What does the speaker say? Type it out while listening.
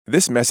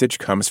This message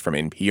comes from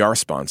NPR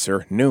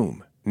sponsor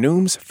Noom.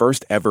 Noom's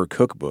first ever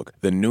cookbook,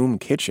 The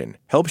Noom Kitchen,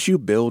 helps you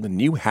build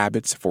new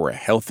habits for a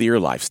healthier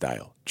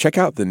lifestyle. Check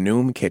out The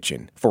Noom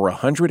Kitchen for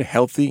 100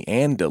 healthy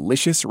and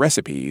delicious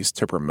recipes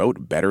to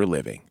promote better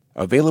living.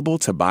 Available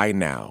to buy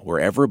now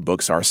wherever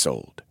books are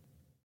sold.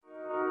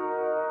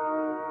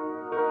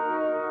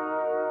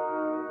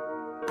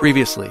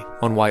 Previously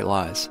on White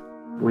Lies.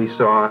 We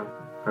saw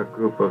a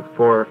group of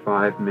 4 or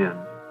 5 men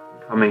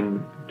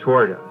coming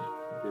toward us.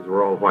 These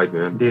were all white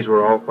men? These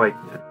were all white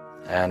men.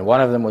 And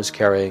one of them was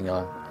carrying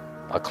a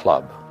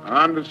club.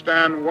 I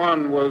understand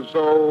one was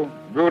so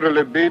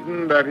brutally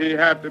beaten that he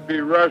had to be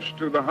rushed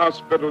to the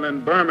hospital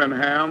in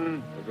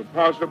Birmingham with a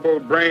possible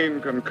brain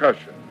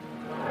concussion.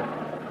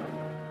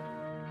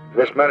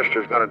 This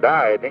minister's going to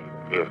die, isn't he?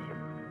 Yes, sir.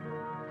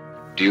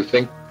 Do you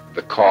think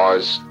the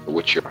cause for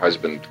which your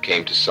husband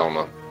came to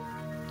Selma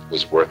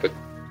was worth it?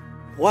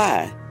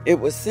 Why? It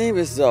would seem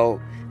as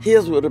though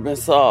his would have been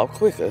solved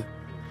quicker,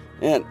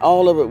 and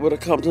all of it would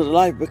have come to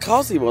life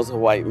because he was a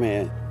white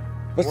man.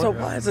 But so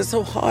why is it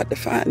so hard to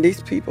find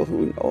these people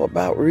who know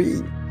about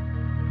Reeb?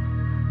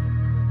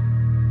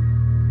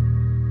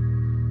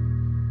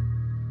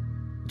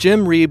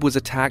 Jim Reeb was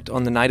attacked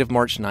on the night of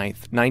March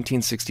 9th,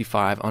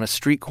 1965, on a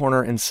street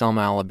corner in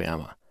Selma,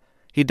 Alabama.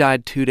 He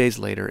died 2 days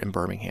later in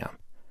Birmingham.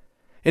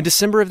 In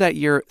December of that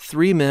year,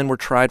 3 men were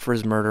tried for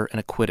his murder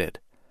and acquitted.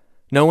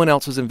 No one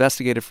else was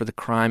investigated for the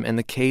crime, and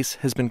the case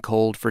has been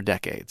cold for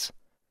decades.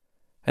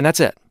 And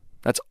that's it.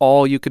 That's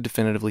all you could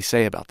definitively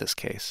say about this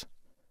case.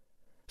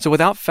 So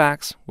without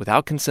facts,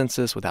 without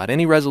consensus, without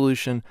any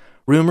resolution,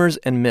 rumors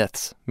and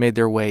myths made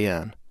their way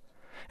in.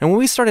 And when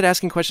we started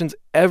asking questions,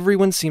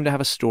 everyone seemed to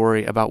have a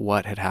story about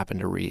what had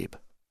happened to Reeb.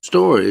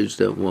 Stories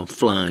that were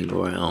flying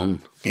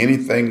around.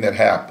 Anything that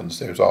happens,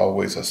 there's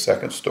always a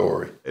second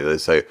story. They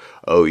say,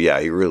 oh,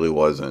 yeah, he really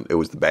wasn't. It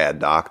was the bad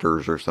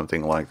doctors or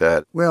something like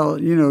that. Well,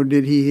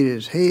 did he hit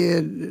his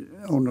head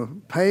on the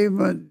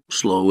pavement?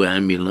 Slow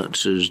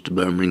ambulances to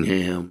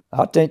Birmingham.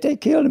 I think they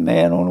killed a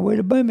man on the way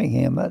to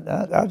Birmingham.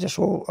 I just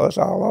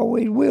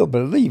always will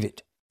believe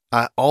it.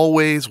 I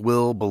always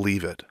will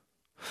believe it.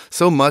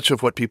 So much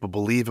of what people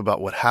believe about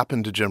what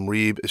happened to Jim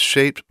Reeb is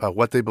shaped by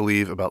what they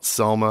believe about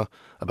Selma,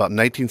 about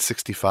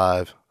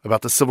 1965,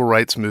 about the Civil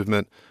Rights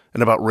Movement,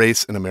 and about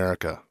race in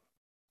America.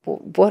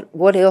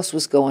 What else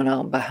was going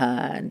on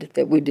behind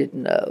that we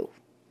didn't know?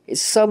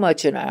 It's so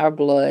much in our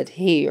blood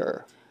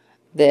here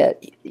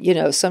that,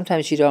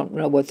 sometimes you don't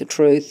know what the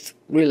truth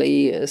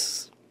really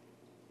is.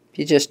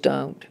 You just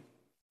don't.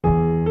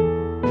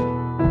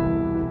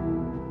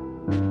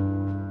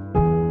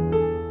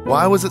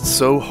 Why was it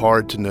so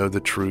hard to know the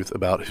truth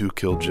about who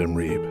killed Jim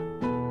Reeb?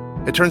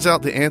 It turns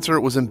out the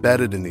answer was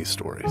embedded in these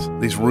stories,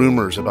 these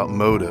rumors about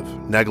motive,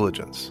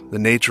 negligence, the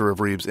nature of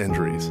Reeb's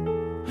injuries.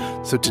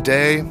 So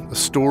today, a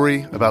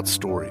story about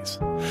stories.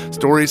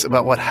 Stories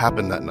about what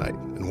happened that night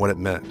and what it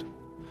meant.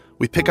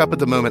 We pick up at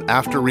the moment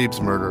after Reeb's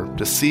murder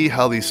to see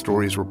how these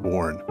stories were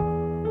born,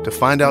 to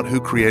find out who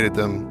created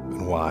them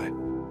and why.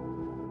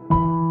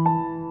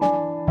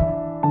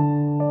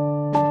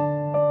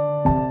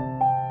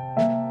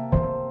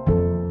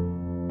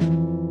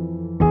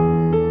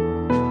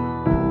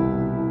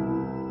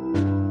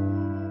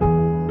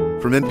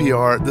 From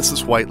NPR, this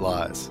is White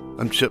Lies.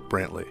 I'm Chip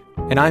Brantley.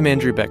 And I'm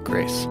Andrew Beck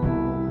Grace.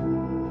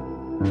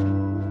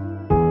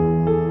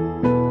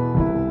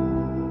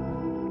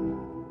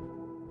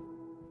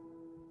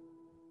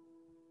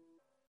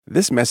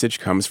 This message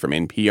comes from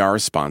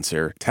NPR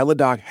sponsor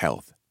Teladoc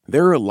Health.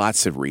 There are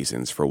lots of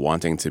reasons for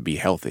wanting to be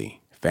healthy.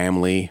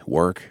 Family,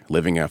 work,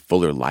 living a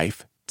fuller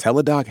life.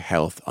 Teladoc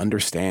Health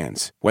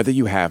understands. Whether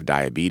you have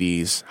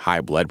diabetes,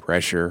 high blood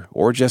pressure,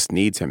 or just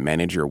need to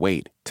manage your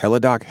weight,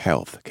 Teladoc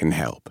Health can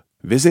help.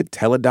 Visit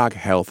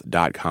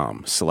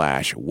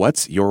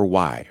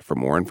teladochealth.com/whatsyourwhy for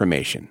more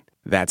information.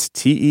 That's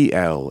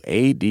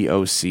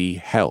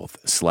TELADOC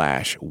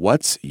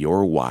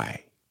health/whatsyourwhy.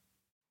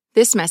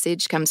 This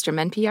message comes from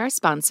NPR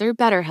sponsor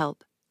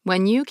BetterHelp.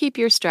 When you keep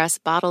your stress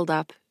bottled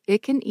up,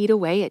 it can eat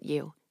away at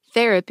you.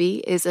 Therapy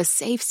is a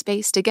safe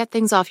space to get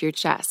things off your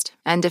chest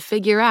and to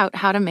figure out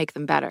how to make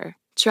them better.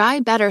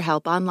 Try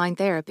BetterHelp Online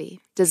Therapy,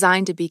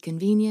 designed to be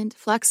convenient,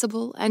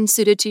 flexible, and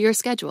suited to your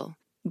schedule.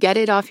 Get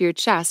it off your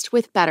chest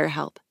with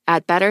BetterHelp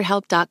at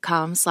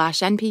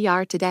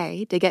betterhelp.com/NPR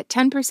today to get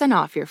 10%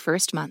 off your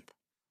first month.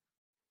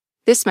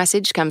 This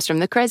message comes from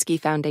the Kresge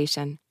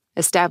Foundation.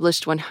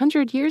 Established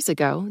 100 years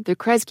ago, the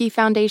Kresge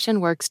Foundation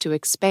works to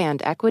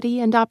expand equity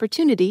and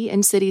opportunity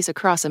in cities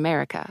across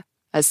America.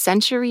 A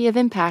century of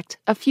impact,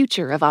 a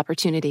future of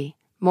opportunity.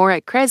 More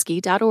at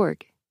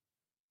kresge.org.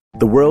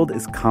 The world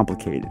is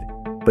complicated,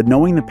 but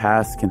knowing the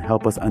past can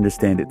help us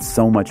understand it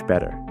so much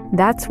better.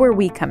 That's where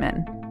we come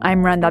in.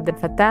 I'm Rand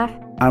Abdel-Fattah.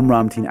 I'm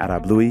Ramtin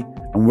Arablouei,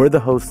 and we're the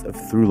hosts of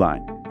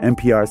Throughline,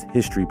 NPR's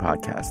history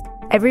podcast.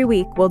 Every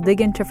week, we'll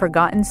dig into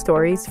forgotten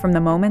stories from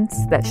the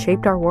moments that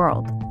shaped our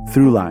world.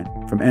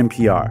 Throughline from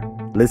NPR.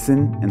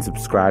 Listen and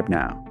subscribe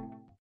now.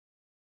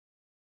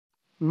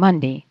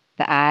 Monday,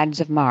 the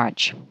Ides of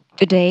March.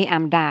 Today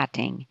I'm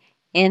dieting.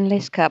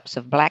 Endless cups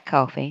of black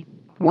coffee,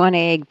 1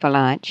 egg for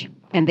lunch,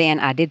 and then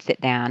I did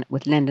sit down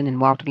with Lyndon and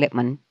Walter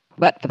Lippmann,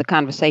 but for the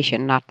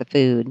conversation, not the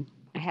food.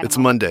 It's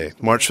Monday,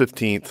 March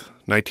 15th,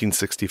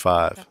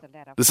 1965.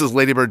 This is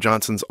Lady Bird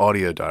Johnson's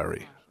audio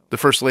diary. The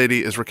First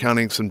Lady is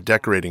recounting some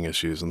decorating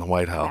issues in the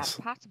White House.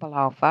 A possible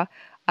offer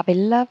of a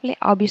lovely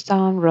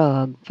Aubusson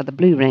rug for the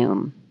Blue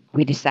Room.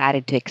 We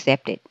decided to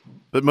accept it.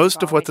 But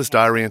most of what this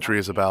diary entry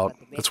is about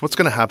is what's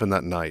going to happen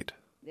that night.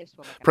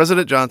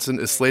 President Johnson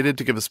is slated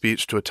to give a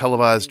speech to a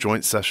televised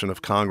joint session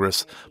of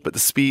Congress, but the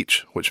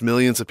speech, which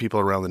millions of people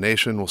around the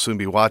nation will soon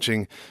be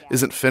watching,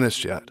 isn't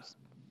finished yet.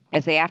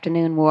 As the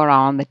afternoon wore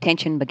on, the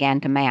tension began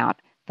to mount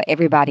for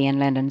everybody in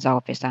Lyndon's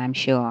office, I'm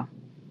sure.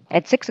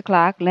 At 6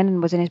 o'clock,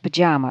 Lyndon was in his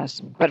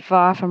pajamas, but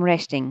far from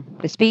resting.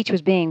 The speech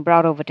was being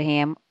brought over to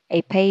him,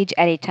 a page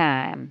at a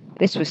time.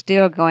 This was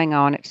still going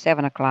on at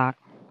 7 o'clock,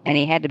 and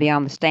he had to be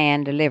on the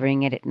stand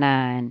delivering it at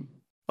 9.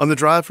 On the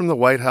drive from the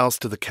White House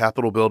to the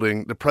Capitol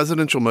building, the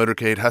presidential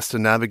motorcade has to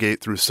navigate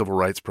through civil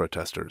rights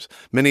protesters.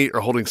 Many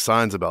are holding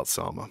signs about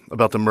Selma,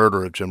 about the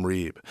murder of Jim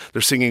Reeb.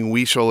 They're singing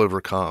 "We Shall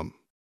Overcome."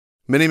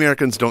 Many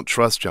Americans don't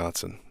trust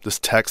Johnson, this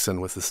Texan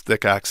with this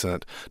thick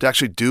accent, to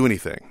actually do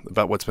anything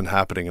about what's been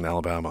happening in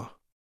Alabama.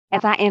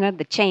 As I entered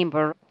the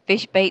chamber,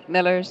 Fishbait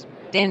Miller's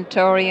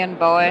stentorian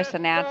voice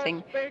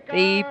announcing,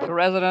 "The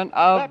President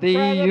of the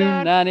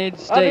United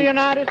States."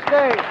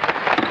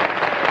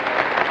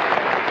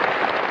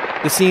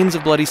 The scenes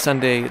of Bloody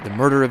Sunday, the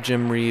murder of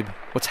Jim Reeb,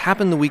 what's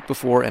happened the week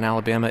before in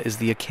Alabama is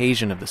the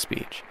occasion of the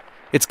speech.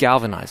 It's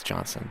galvanized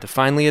Johnson to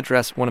finally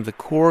address one of the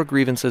core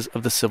grievances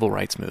of the civil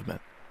rights movement,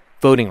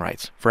 voting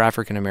rights for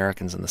African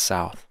Americans in the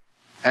South.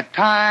 At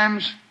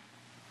times,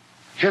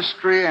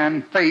 history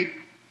and fate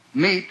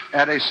meet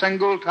at a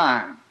single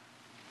time,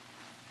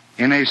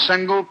 in a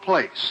single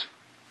place,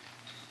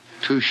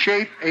 to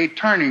shape a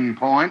turning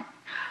point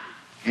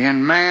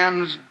in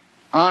man's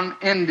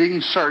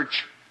unending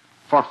search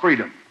for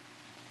freedom.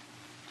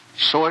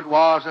 So it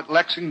was at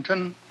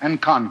Lexington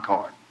and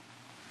Concord.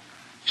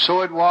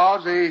 So it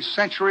was a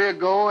century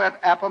ago at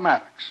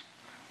Appomattox.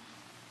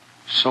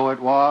 So it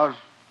was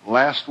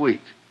last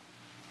week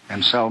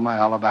in Selma,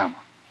 Alabama.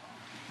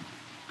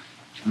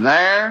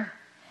 There,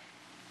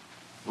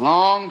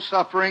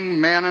 long-suffering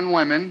men and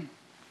women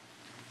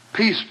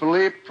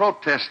peacefully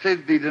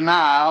protested the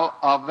denial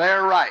of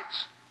their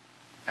rights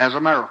as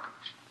Americans.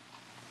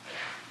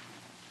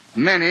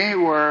 Many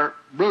were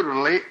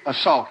brutally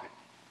assaulted.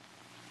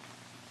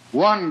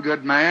 One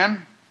good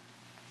man,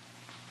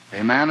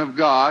 a man of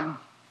God,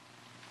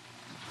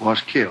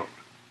 was killed.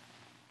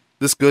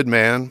 This good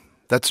man,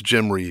 that's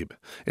Jim Reeb,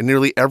 and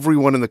nearly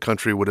everyone in the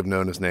country would have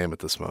known his name at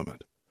this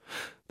moment.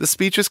 This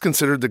speech is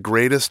considered the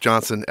greatest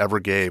Johnson ever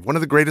gave, one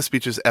of the greatest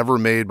speeches ever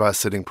made by a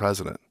sitting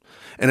president.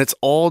 And it's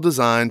all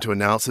designed to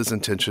announce his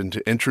intention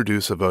to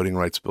introduce a voting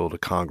rights bill to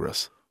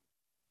Congress.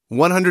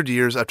 100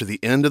 years after the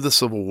end of the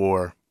Civil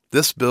War,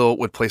 this bill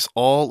would place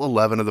all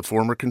 11 of the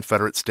former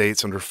Confederate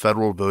states under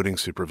federal voting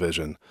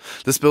supervision.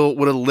 This bill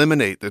would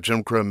eliminate the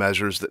Jim Crow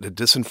measures that had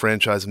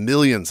disenfranchised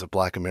millions of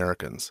black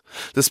Americans.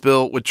 This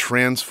bill would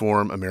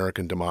transform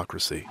American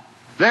democracy.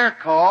 Their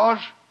cause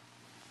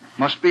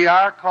must be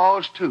our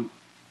cause too.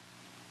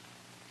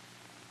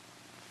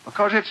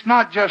 Because it's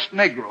not just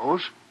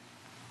Negroes,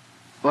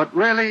 but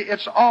really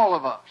it's all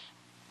of us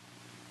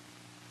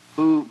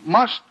who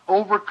must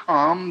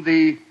overcome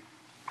the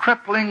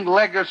crippling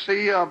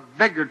legacy of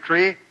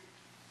bigotry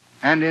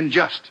and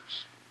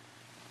injustice.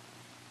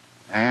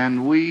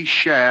 And we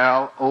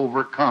shall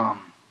overcome.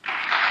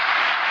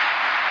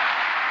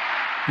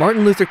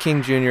 Martin Luther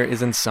King Jr.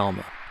 is in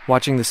Selma,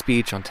 watching the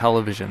speech on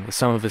television with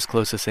some of his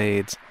closest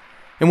aides.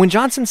 And when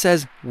Johnson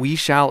says, "We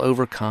shall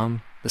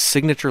overcome," the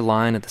signature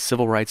line of the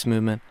civil rights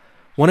movement,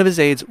 one of his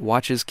aides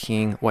watches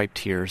King wipe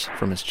tears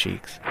from his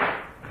cheeks.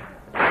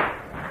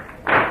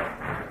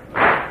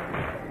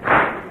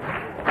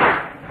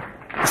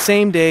 The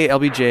same day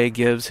LBJ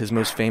gives his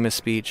most famous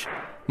speech,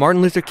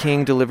 Martin Luther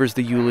King delivers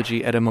the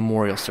eulogy at a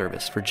memorial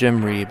service for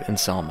Jim Reeb in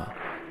Selma.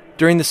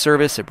 During the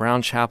service at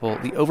Brown Chapel,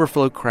 the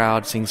overflow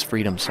crowd sings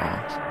freedom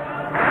songs.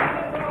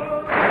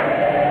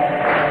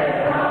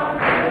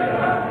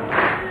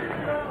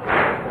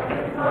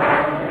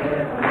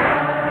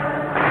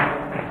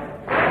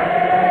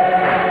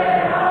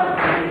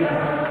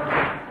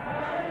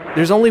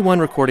 There's only one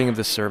recording of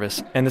this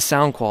service, and the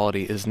sound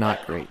quality is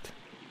not great.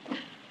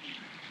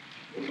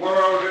 The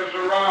world is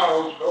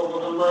aroused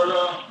over the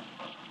murder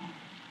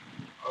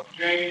of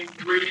James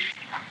Reeb.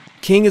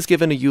 King has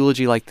given a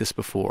eulogy like this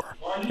before.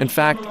 In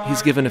fact,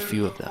 he's given a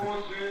few of them.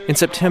 In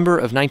September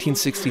of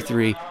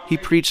 1963, he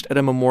preached at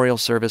a memorial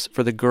service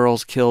for the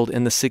girls killed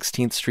in the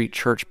 16th Street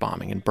church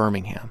bombing in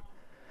Birmingham.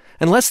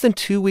 And less than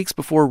 2 weeks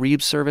before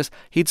Reeb's service,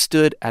 he'd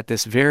stood at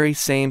this very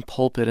same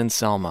pulpit in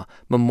Selma,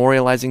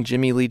 memorializing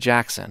Jimmy Lee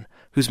Jackson,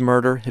 whose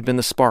murder had been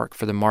the spark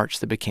for the march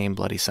that became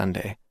Bloody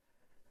Sunday.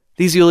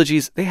 These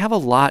eulogies, they have a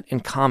lot in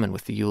common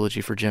with the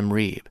eulogy for Jim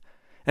Reeb.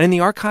 And in the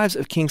archives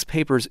of King's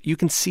papers, you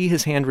can see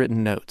his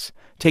handwritten notes,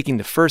 taking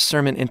the first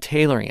sermon and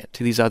tailoring it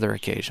to these other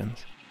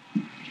occasions.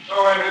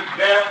 So in his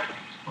death,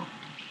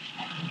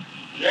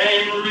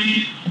 James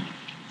Reeb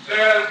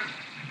says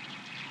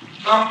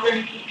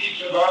something to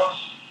each of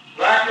us,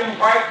 black and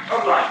white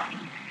alike.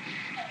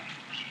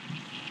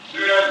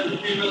 Says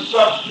to be the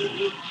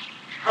substitute,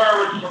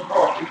 courage for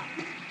caution.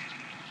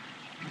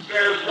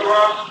 Says to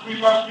us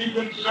we must be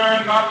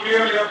concerned not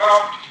merely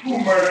about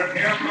who murdered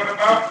him, but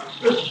about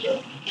the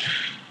system,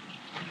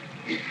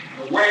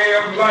 the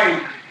way of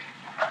life,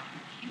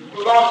 the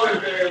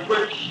philosophy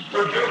which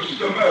produced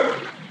the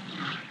murder.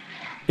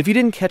 If you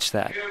didn't catch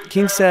that,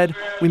 King said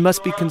we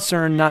must be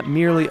concerned not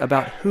merely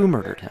about who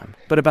murdered him,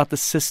 but about the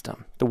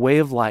system, the way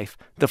of life,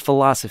 the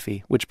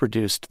philosophy which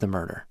produced the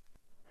murder.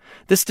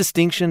 This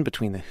distinction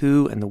between the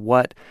who and the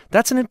what,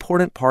 that's an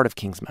important part of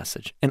King's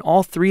message in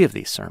all three of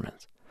these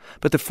sermons.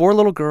 But the four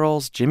little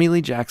girls, Jimmy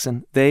Lee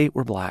Jackson, they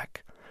were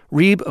black.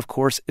 Reeb, of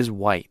course, is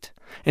white.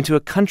 And to a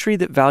country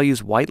that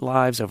values white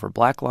lives over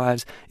black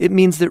lives, it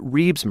means that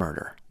Reeb's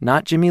murder,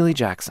 not Jimmy Lee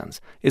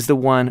Jackson's, is the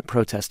one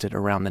protested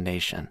around the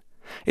nation.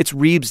 It's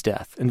Reeb's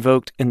death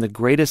invoked in the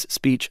greatest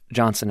speech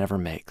Johnson ever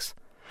makes.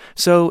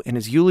 So, in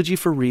his eulogy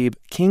for Reeb,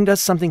 King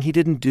does something he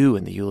didn't do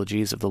in the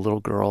eulogies of the little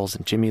girls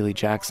and Jimmy Lee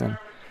Jackson.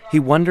 He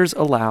wonders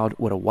aloud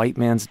what a white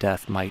man's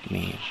death might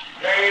mean.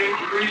 James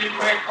Reeb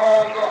may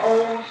call the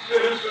whole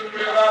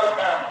citizenry of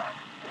Alabama,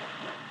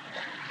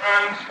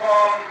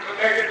 transform the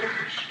negative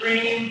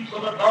extremes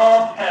of a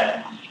dark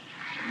past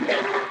to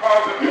the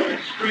positive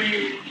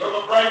extremes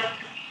of a bright.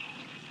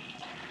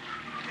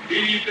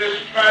 Indeed, this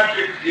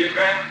tragic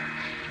event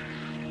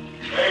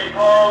may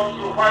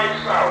cause the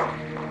white South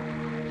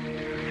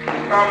to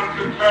come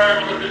to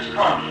terms with its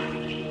conscience.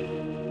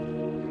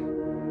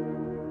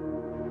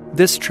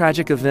 This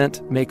tragic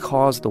event may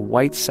cause the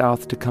white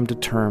South to come to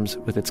terms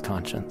with its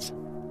conscience.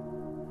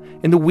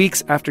 In the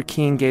weeks after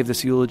King gave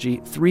this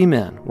eulogy, 3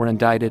 men were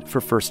indicted for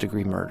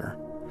first-degree murder.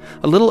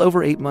 A little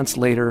over 8 months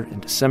later, in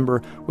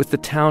December, with the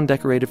town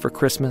decorated for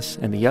Christmas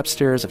and the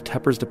upstairs of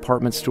Tepper's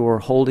department store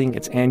holding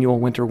its annual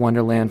winter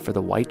wonderland for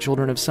the white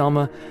children of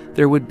Selma,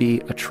 there would be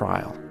a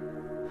trial.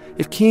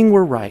 If King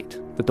were right,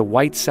 that the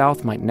white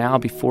South might now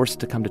be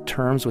forced to come to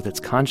terms with its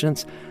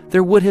conscience,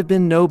 there would have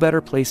been no better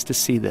place to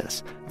see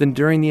this than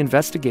during the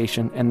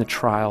investigation and the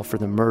trial for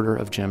the murder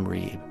of Jim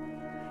Reeb.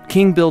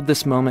 King billed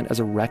this moment as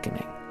a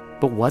reckoning.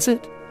 But was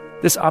it?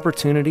 This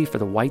opportunity for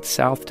the white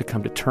South to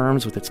come to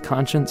terms with its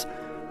conscience,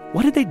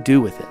 what did they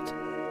do with it?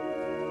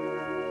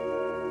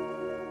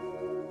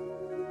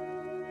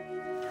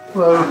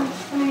 Hello.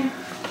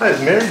 Hi,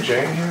 is Mary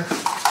Jane here?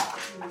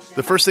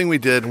 The first thing we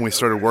did when we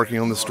started working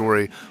on the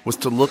story was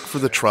to look for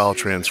the trial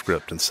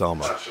transcript in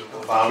Selma.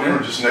 We were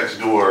just next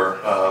door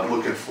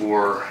looking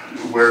for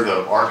where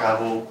the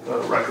archival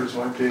records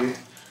might be.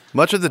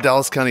 Much of the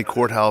Dallas County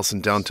Courthouse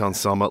in downtown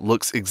Selma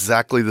looks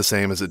exactly the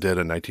same as it did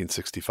in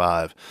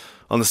 1965.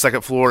 On the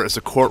second floor is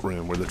a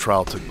courtroom where the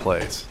trial took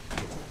place.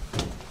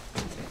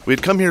 We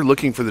had come here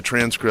looking for the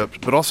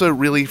transcript, but also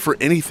really for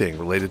anything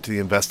related to the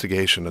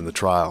investigation and the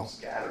trial.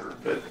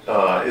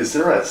 But is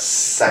there a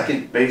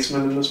second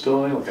basement in this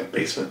building, like a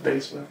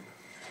basement?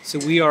 So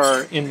we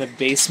are in the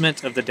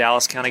basement of the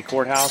Dallas County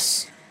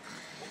Courthouse.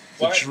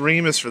 The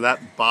dream is for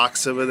that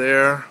box over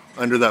there,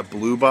 under that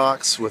blue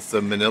box with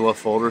the manila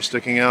folder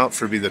sticking out,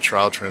 for be the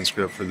trial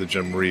transcript for the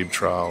Jim Reeb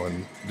trial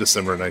in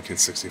December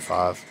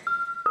 1965.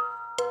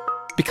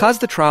 Because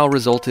the trial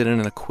resulted in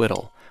an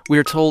acquittal, we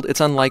are told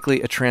it's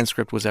unlikely a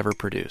transcript was ever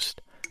produced.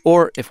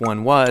 Or if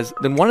one was,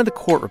 then one of the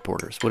court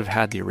reporters would have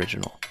had the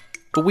original.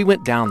 But we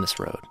went down this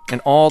road,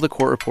 and all the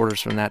court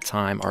reporters from that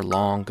time are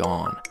long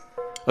gone.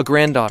 A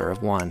granddaughter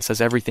of one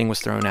says everything was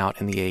thrown out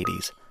in the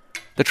 80s.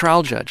 The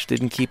trial judge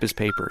didn't keep his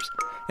papers,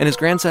 and his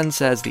grandson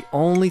says the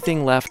only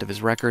thing left of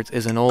his records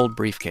is an old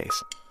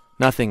briefcase.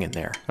 Nothing in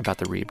there about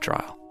the Reeb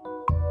trial.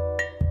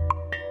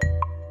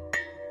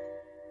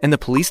 And the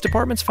police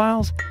department's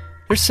files?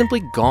 They're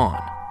simply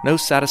gone. No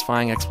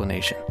satisfying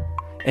explanation.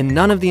 And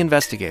none of the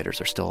investigators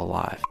are still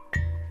alive.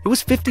 It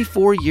was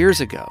 54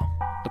 years ago.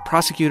 The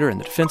prosecutor and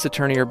the defense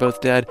attorney are both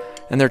dead,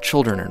 and their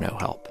children are no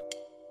help.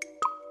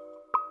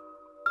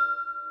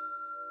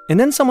 And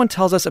then someone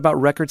tells us about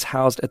records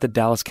housed at the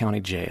Dallas County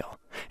Jail.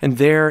 And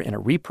there, in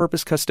a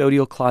repurposed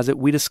custodial closet,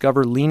 we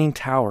discover leaning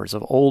towers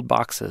of old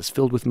boxes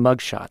filled with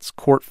mugshots,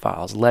 court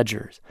files,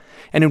 ledgers.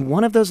 And in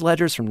one of those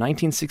ledgers from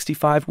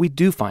 1965, we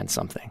do find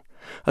something.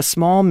 A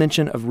small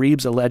mention of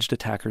Reeb's alleged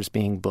attackers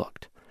being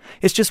booked.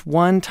 It's just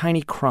one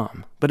tiny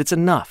crumb, but it's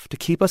enough to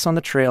keep us on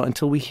the trail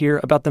until we hear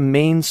about the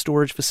main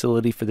storage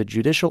facility for the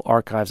Judicial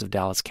Archives of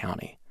Dallas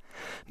County.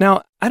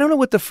 Now, I don't know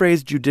what the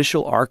phrase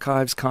judicial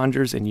archives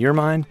conjures in your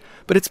mind,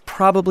 but it's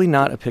probably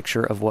not a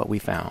picture of what we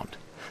found.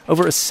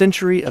 Over a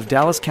century of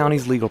Dallas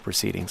County's legal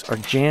proceedings are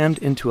jammed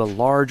into a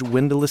large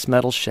windowless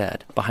metal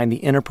shed behind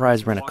the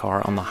Enterprise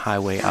Rent-A-Car on the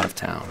highway out of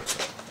town.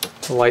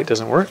 The light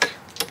doesn't work.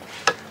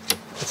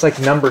 It's like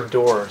numbered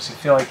doors. You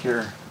feel like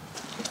you're...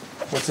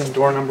 What's in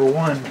door number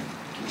 1?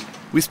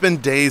 We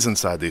spend days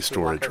inside these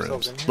storage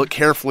rooms, look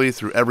carefully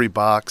through every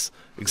box,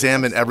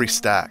 examine every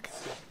stack.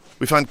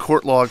 We find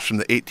court logs from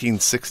the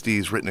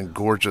 1860s written in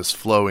gorgeous,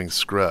 flowing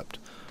script.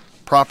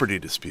 Property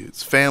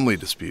disputes, family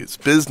disputes,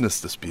 business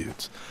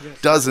disputes,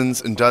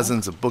 dozens and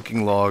dozens of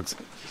booking logs,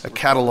 a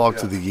catalog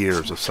through the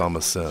years of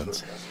Selma's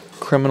sins.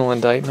 Criminal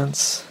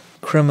indictments.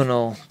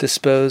 Criminal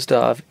disposed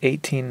of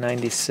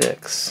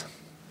 1896.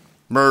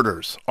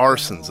 Murders,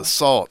 arsons,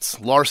 assaults,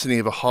 larceny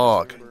of a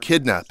hog,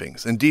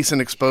 kidnappings,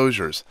 indecent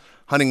exposures,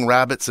 hunting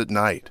rabbits at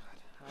night.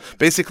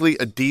 Basically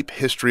a deep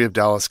history of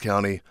Dallas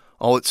County,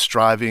 all its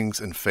strivings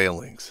and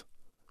failings.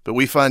 But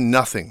we find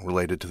nothing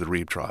related to the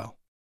Reeb trial.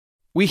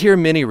 We hear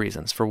many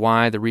reasons for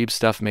why the Reeb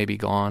stuff may be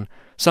gone.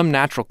 Some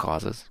natural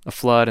causes, a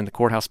flood in the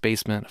courthouse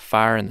basement, a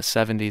fire in the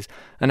 70s,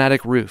 an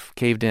attic roof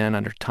caved in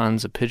under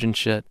tons of pigeon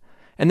shit.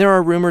 And there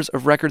are rumors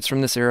of records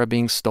from this era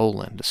being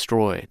stolen,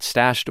 destroyed,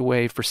 stashed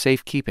away for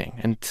safekeeping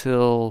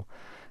until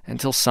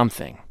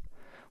something.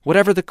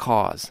 Whatever the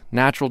cause,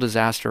 natural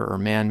disaster or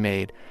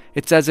man-made,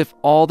 it's as if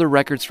all the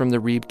records from the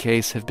Reeb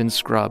case have been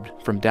scrubbed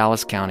from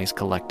Dallas County's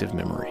collective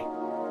memory.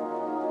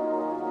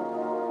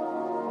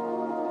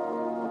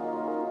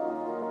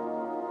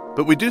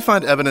 But we do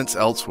find evidence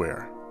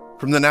elsewhere.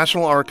 From the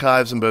National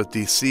Archives in both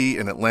D.C.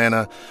 and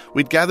Atlanta,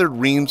 we'd gathered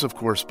reams of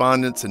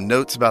correspondence and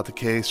notes about the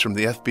case from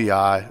the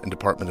FBI and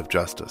Department of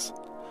Justice.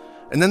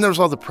 And then there was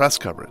all the press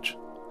coverage.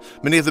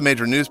 Many of the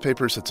major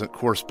newspapers had sent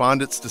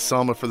correspondence to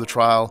Selma for the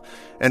trial,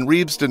 and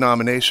Reeb's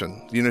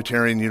denomination, the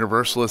Unitarian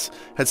Universalists,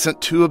 had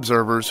sent 2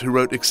 observers who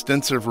wrote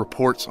extensive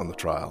reports on the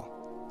trial.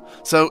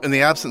 So, in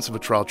the absence of a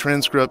trial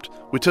transcript,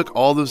 we took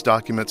all those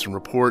documents and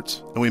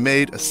reports, and we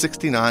made a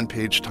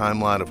 69-page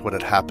timeline of what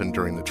had happened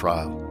during the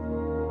trial.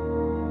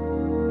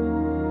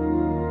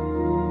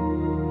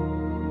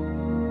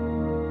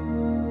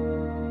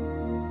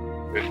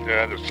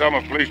 The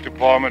Selma Police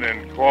Department,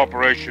 in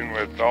cooperation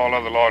with all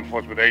other law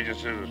enforcement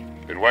agencies,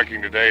 has been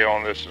working today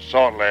on this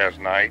assault last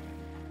night.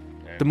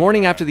 The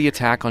morning after the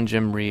attack on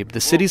Jim Reeb,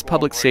 the city's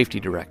public safety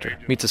director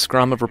meets a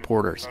scrum of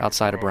reporters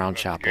outside of Brown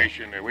Chapel.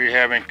 We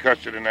have in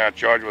custody now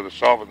charged with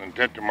assault with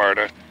intent to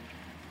murder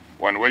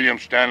one William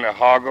Stanley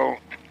Hoggle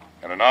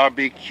and an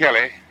R.B.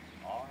 Kelly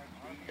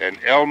and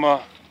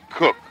Elmer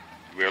Cook.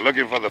 We are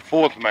looking for the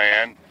 4th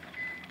man.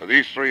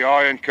 These 3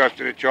 are in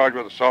custody, charged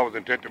with assault with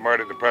intent to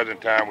murder at the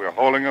present time. We are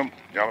holding them.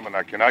 Gentlemen,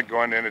 I cannot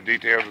go into any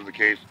details of the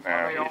case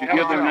now. Could you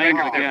give their names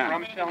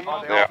again?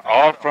 They're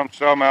all from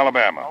Selma,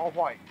 Alabama. All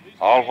white.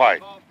 All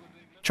white.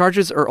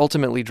 Charges are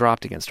ultimately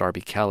dropped against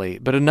R.B. Kelly,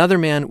 but another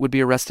man would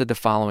be arrested the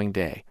following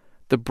day,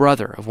 the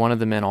brother of one of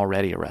the men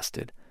already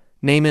arrested,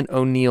 Naaman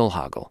O'Neill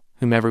Hoggle,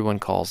 whom everyone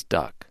calls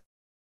Duck.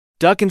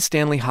 Duck and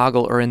Stanley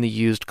Hoggle are in the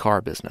used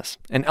car business,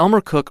 and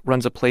Elmer Cook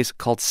runs a place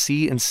called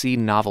C&C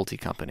Novelty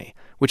Company,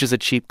 which is a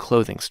cheap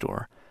clothing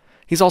store.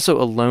 He's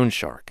also a loan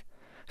shark.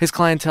 His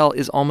clientele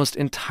is almost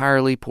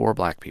entirely poor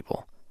black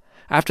people.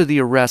 After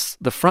the arrests,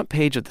 the front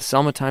page of the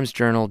Selma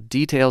Times-Journal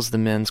details the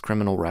men's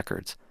criminal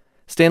records.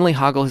 Stanley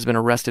Hoggle has been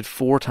arrested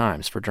 4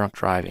 times for drunk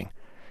driving.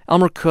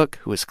 Elmer Cook,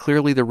 who is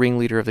clearly the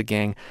ringleader of the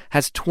gang,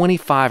 has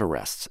 25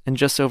 arrests in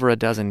just over a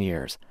dozen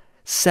years.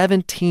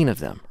 17 of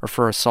them are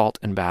for assault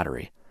and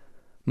battery.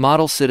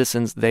 Model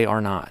citizens they are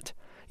not.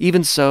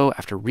 Even so,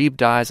 after Reeb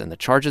dies and the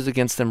charges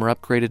against them are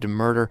upgraded to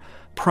murder,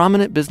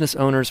 prominent business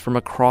owners from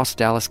across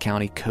Dallas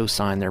County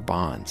co-sign their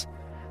bonds.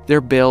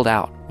 They're bailed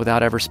out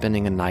without ever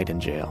spending a night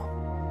in jail.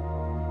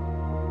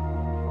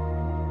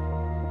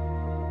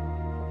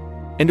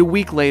 And a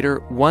week later,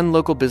 one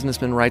local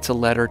businessman writes a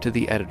letter to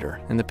the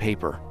editor in the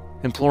paper,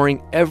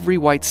 imploring every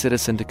white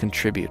citizen to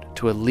contribute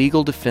to a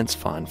legal defense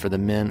fund for the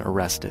men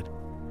arrested.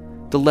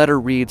 The letter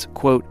reads,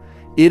 quote,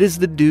 "It is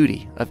the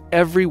duty of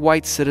every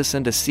white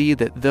citizen to see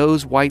that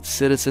those white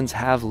citizens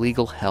have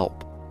legal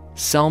help.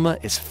 Selma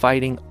is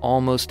fighting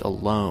almost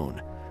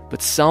alone,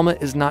 but Selma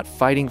is not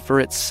fighting for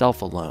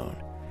itself alone.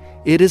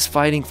 It is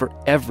fighting for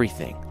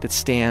everything that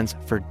stands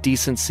for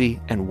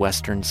decency and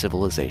Western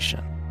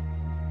civilization."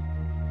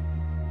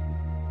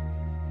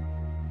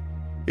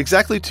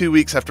 Exactly 2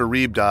 weeks after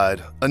Reeb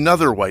died,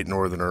 another white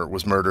Northerner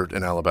was murdered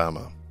in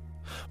Alabama.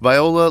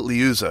 Viola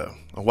Liuzzo,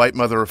 a white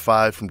mother of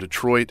 5 from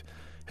Detroit,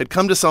 had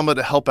come to Selma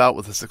to help out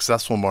with a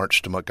successful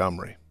march to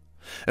Montgomery.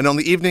 And on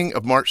the evening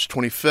of March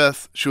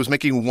 25th, she was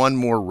making one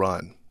more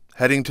run,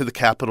 heading to the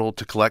Capitol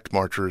to collect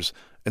marchers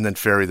and then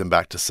ferry them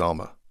back to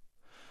Selma.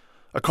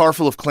 A car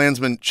full of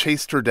Klansmen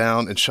chased her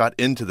down and shot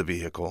into the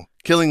vehicle,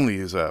 killing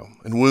Liuzzo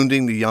and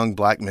wounding the young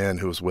black man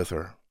who was with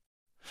her.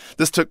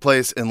 This took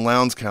place in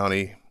Lowndes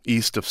County,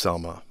 east of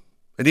Selma.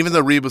 And even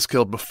though Reeb was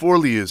killed before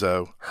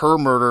Liuzzo, her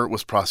murder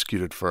was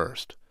prosecuted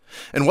first.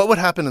 And what would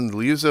happen in the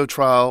Liuzzo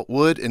trial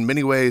would, in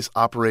many ways,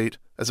 operate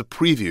as a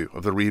preview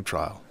of the Reeb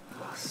trial.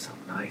 Oh, so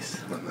nice.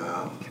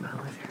 Hello. Can I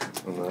live here?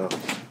 Hello.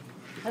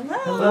 Hello.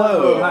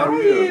 Hello. How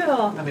are you?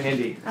 I'm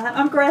Andy.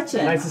 I'm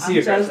Gretchen. Nice to see I'm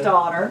you, Joe's Gretchen.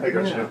 daughter. Hey,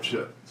 Gretchen.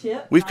 Chip.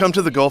 Chip. We've come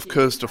to the Gulf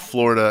Coast of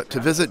Florida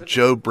to visit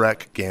Joe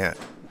Breck Gant,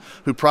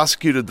 who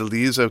prosecuted the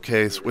Liuzzo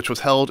case, which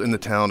was held in the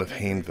town of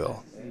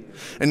Hayneville.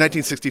 In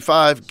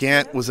 1965,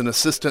 Gant was an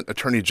assistant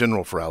attorney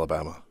general for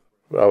Alabama.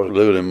 I was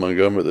living in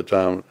Montgomery at the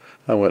time.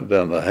 I went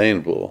down to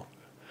Hayneville.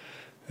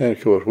 And,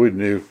 of course, we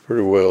knew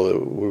pretty well that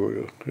it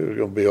was going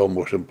to be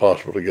almost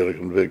impossible to get a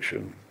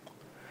conviction.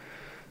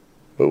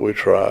 But we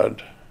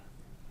tried.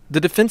 The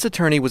defense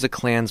attorney was a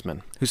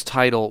Klansman whose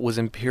title was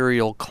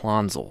Imperial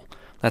Klonsel,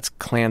 That's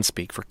Klan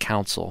speak for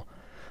counsel.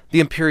 The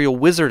imperial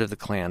wizard of the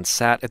Klan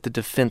sat at the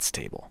defense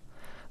table.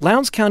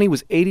 Lowndes County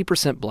was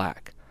 80%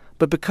 black,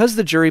 but because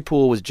the jury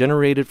pool was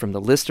generated from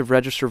the list of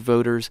registered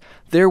voters,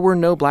 there were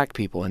no black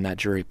people in that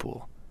jury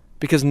pool,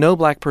 because no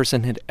black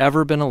person had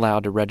ever been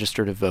allowed to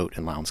register to vote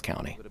in Lowndes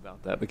County.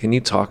 That, but can you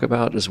talk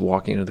about just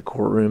walking into the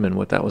courtroom and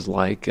what that was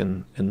like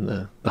and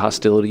the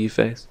hostility you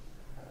faced?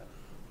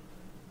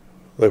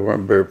 They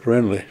weren't very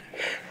friendly.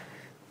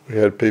 We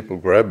had people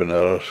grabbing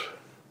at us.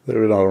 They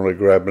were not only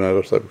grabbing at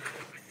us,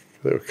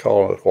 they were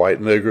calling us white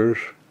niggers,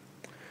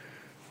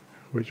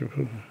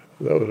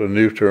 that was a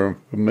new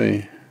term for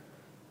me.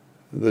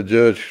 The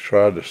judge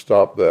tried to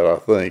stop that, I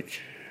think,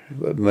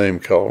 that name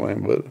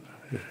calling, but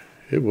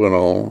it went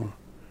on.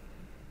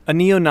 A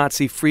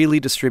neo-Nazi freely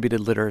distributed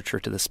literature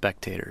to the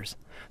spectators.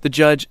 The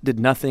judge did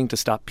nothing to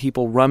stop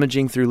people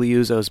rummaging through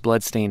Liuzzo's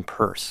blood-stained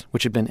purse,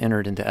 which had been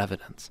entered into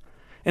evidence.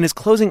 In his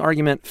closing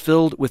argument,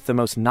 filled with the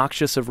most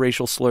noxious of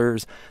racial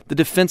slurs, the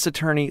defense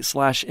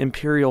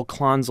attorney/imperial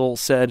consul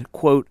said,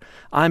 quote,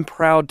 "I'm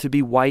proud to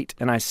be white,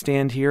 and I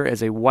stand here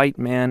as a white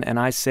man, and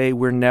I say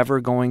we're never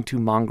going to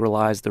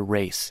mongrelize the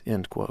race,"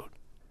 end quote.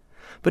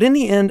 But in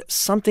the end,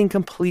 something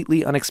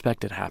completely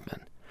unexpected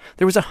happened.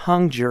 There was a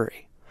hung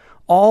jury.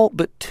 All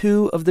but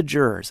 2 of the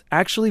jurors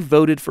actually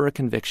voted for a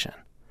conviction.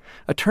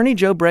 Attorney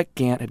Joe Breck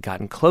Gantt had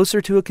gotten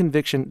closer to a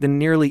conviction than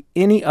nearly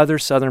any other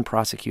Southern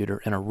prosecutor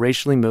in a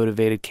racially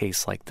motivated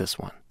case like this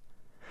one.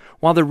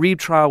 While the Reeb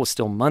trial was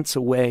still months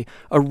away,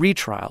 a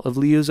retrial of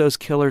Liuzzo's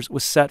killers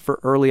was set for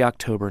early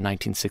October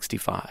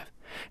 1965,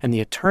 and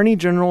the Attorney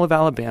General of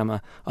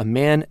Alabama, a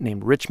man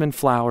named Richmond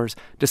Flowers,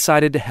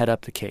 decided to head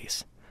up the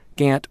case.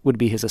 Gantt would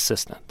be his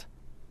assistant.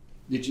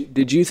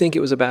 Did you think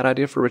it was a bad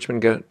idea for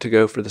Richmond to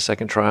go for the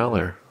second trial?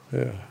 Or?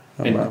 Yeah,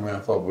 I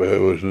thought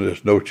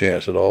there's no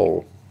chance at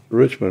all.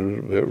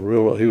 Richmond, he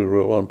was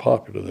real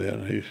unpopular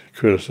then. He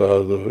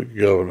criticized the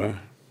governor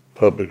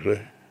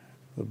publicly.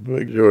 The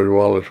big George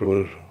Wallace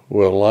was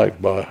well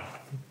liked by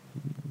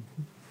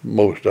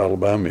most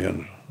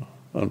Alabamians,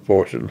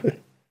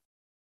 unfortunately.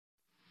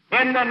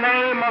 In the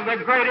name of the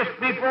greatest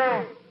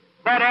people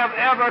that have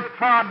ever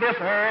trod this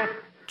earth,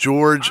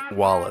 George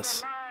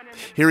Wallace.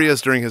 Here he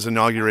is during his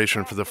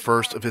inauguration for the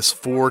first of his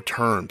 4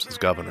 terms as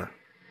governor.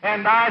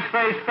 And I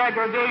say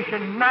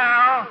segregation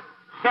now,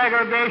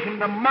 segregation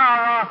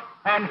tomorrow,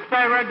 and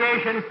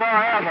segregation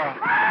forever.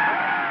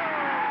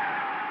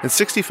 In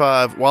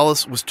 1965,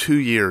 Wallace was 2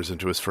 years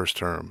into his first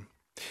term.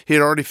 He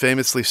had already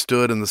famously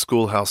stood in the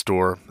schoolhouse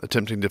door,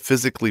 attempting to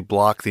physically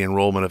block the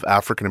enrollment of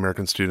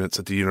African-American students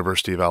at the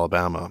University of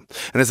Alabama,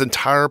 and his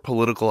entire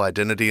political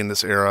identity in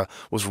this era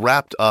was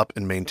wrapped up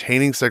in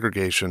maintaining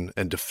segregation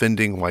and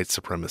defending white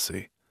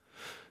supremacy.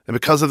 And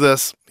because of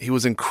this, he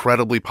was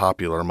incredibly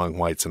popular among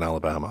whites in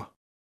Alabama.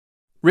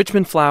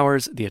 Richmond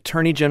Flowers, the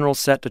attorney general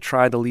set to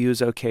try the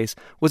Liuzzo case,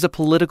 was a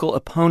political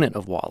opponent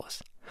of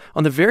Wallace.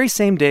 On the very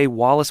same day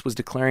Wallace was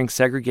declaring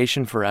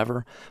segregation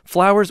forever,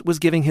 Flowers was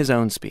giving his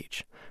own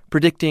speech,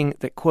 predicting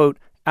that, quote,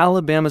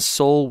 "Alabama's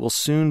soul will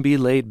soon be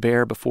laid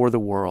bare before the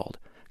world.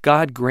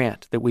 God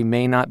grant that we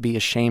may not be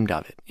ashamed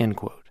of it," end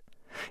quote.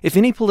 If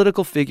any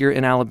political figure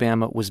in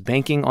Alabama was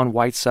banking on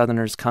white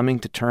Southerners coming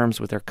to terms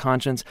with their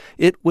conscience,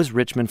 it was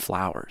Richmond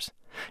Flowers.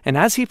 And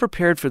as he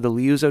prepared for the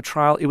Liuzzo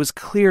trial, it was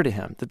clear to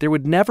him that there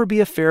would never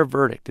be a fair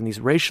verdict in these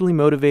racially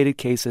motivated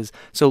cases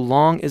so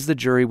long as the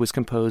jury was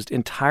composed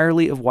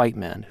entirely of white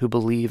men who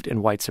believed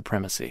in white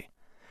supremacy.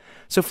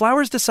 So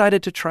Flowers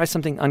decided to try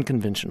something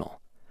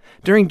unconventional.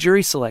 During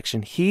jury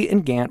selection, he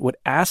and Gantt would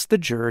ask the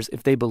jurors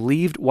if they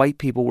believed white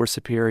people were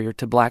superior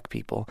to black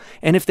people,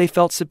 and if they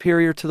felt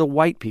superior to the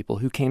white people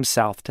who came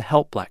south to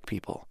help black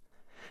people.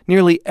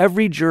 Nearly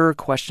every juror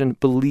questioned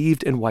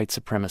believed in white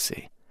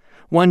supremacy.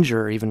 One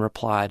juror even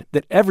replied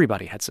that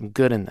everybody had some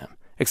good in them,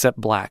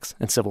 except blacks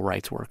and civil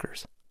rights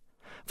workers.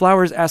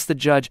 Flowers asked the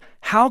judge,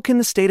 how can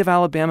the state of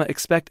Alabama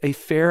expect a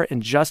fair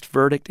and just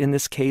verdict in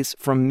this case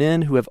from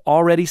men who have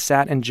already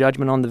sat in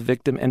judgment on the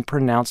victim and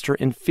pronounced her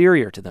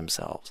inferior to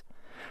themselves?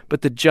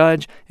 But the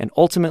judge, and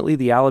ultimately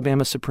the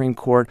Alabama Supreme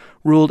Court,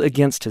 ruled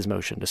against his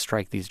motion to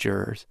strike these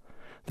jurors.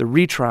 The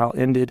retrial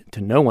ended,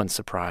 to no one's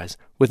surprise,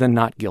 with a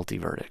not guilty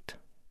verdict.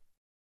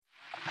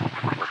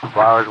 Mr.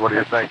 Flowers, what do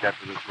you think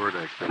after this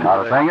verdict?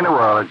 Not a thing in the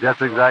world. It's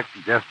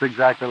just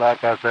exactly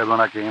like I said when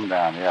I came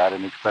down here. I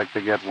didn't expect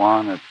to get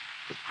one. It's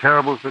a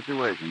terrible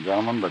situation,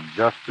 gentlemen, but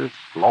justice,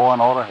 law,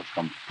 and order have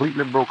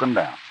completely broken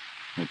down.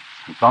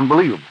 It's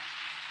unbelievable.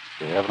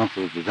 The evidence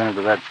was presented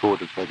to that court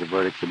that such a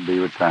verdict should be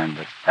returned.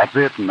 But that's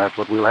it, and that's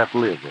what we'll have to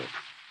live with.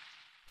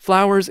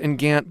 Flowers and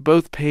Gantt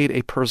both paid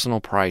a personal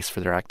price for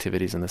their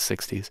activities in the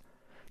 60s.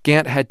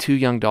 Gantt had 2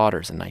 young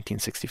daughters in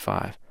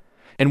 1965.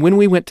 And when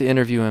we went to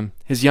interview him,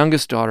 his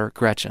youngest daughter,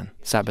 Gretchen,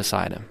 sat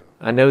beside him.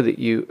 I know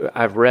that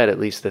I've read at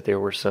least that there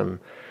were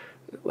some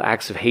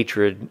acts of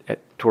hatred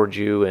towards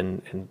you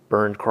and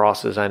burned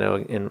crosses, I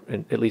know,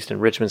 at least in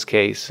Richmond's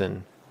case,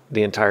 and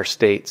the entire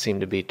state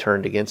seemed to be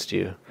turned against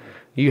you.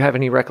 Do you have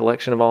any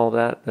recollection of all of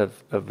that,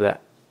 of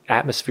that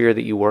atmosphere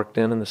that you worked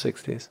in the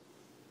 60s?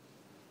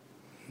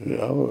 Yeah,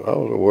 I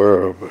was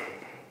aware of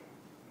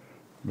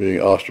being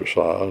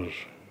ostracized.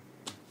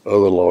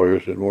 Other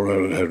lawyers didn't want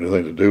to have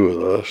anything to do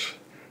with us.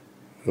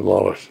 A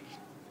lot of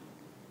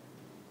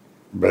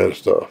bad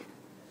stuff.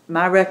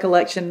 My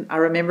recollection, I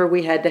remember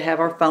we had to have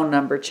our phone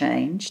number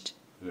changed.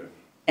 Yeah.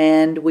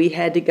 And we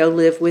had to go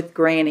live with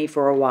Granny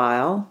for a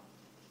while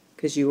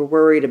because you were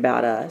worried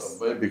about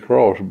us. A baby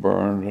cross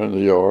burned in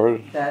the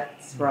yard.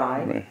 That's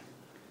right.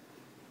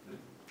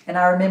 And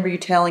I remember you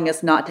telling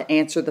us not to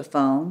answer the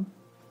phone.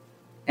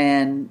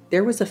 And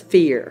there was a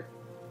fear.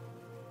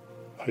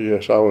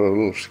 Yes, I was a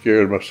little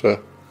scared myself.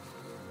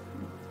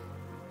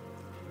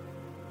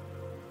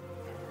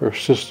 Her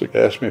sister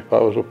asked me if I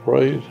was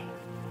afraid.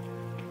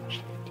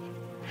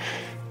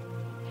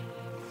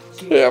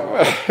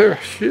 Yeah,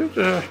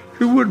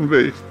 who wouldn't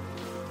be?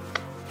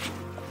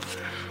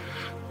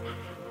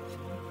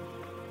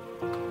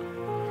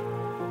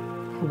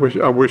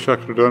 I wish I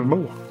could have done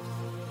more.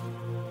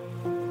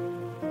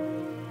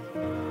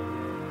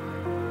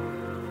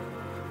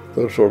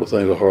 Those sort of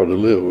things are hard to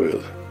live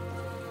with.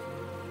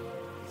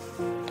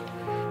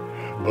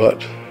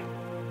 But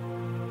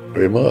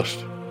we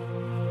must.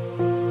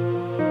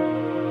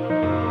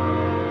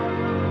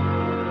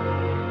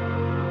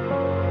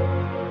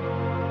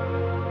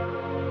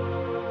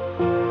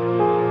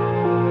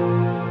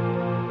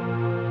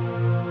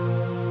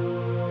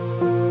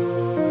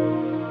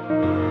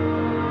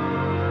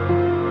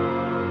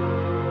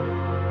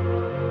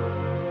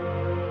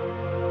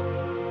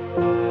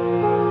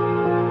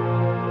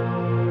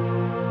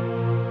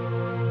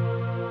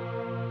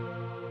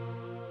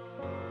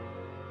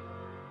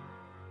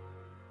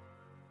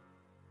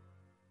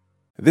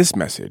 This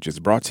message is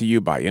brought to you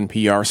by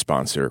NPR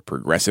sponsor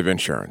Progressive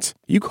Insurance.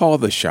 You call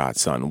the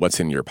shots on what's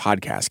in your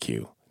podcast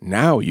queue.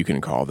 Now you can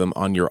call them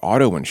on your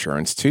auto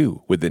insurance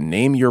too with the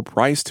Name Your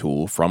Price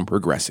tool from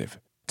Progressive.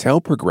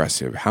 Tell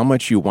Progressive how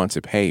much you want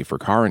to pay for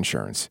car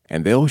insurance,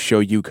 and they'll show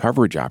you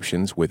coverage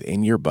options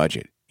within your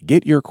budget.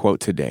 Get your quote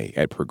today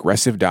at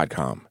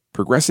Progressive.com.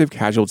 Progressive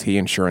Casualty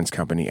Insurance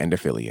Company and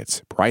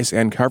Affiliates. Price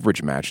and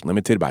coverage match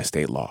limited by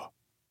state law.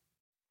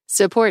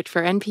 Support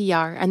for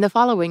NPR and the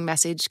following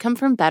message come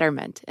from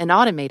Betterment, an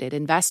automated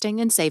investing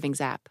and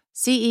savings app.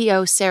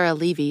 CEO Sarah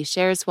Levy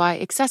shares why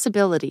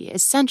accessibility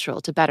is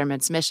central to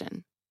Betterment's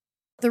mission.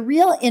 The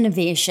real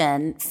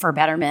innovation for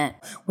Betterment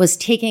was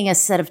taking a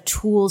set of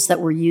tools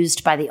that were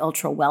used by the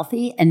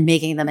ultra-wealthy and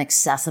making them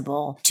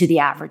accessible to the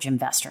average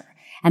investor.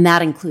 And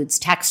that includes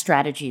tax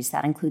strategies,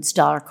 that includes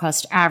dollar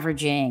cost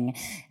averaging.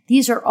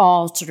 These are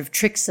all sort of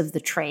tricks of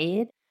the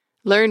trade.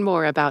 Learn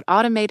more about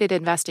automated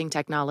investing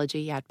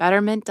technology at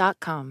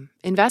Betterment.com.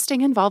 Investing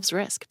involves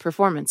risk.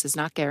 Performance is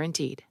not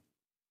guaranteed.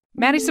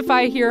 Maddie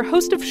Sofia here,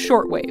 host of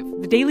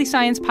Shortwave, the daily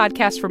science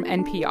podcast from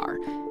NPR.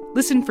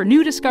 Listen for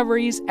new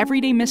discoveries,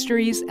 everyday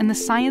mysteries, and the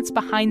science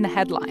behind the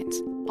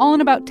headlines, all in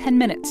about 10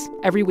 minutes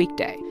every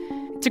weekday.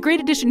 It's a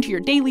great addition to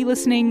your daily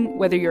listening,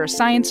 whether you're a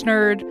science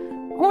nerd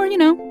or,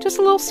 just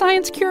a little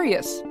science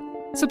curious.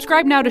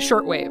 Subscribe now to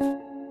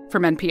Shortwave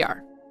from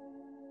NPR.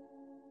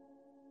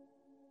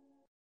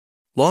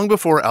 Long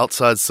before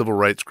outside civil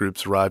rights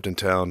groups arrived in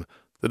town,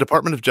 the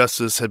Department of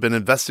Justice had been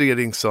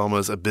investigating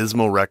Selma's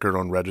abysmal record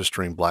on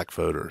registering black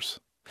voters.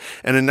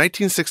 And in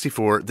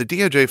 1964, the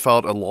DOJ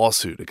filed a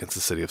lawsuit against the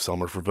city of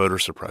Selma for voter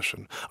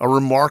suppression, a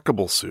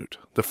remarkable suit,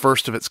 the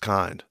first of its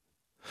kind.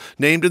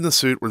 Named in the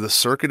suit were the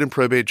circuit and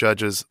probate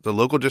judges, the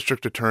local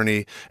district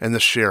attorney, and the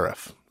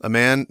sheriff, a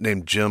man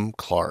named Jim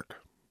Clark.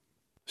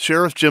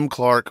 Sheriff Jim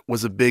Clark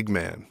was a big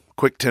man,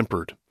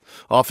 quick-tempered,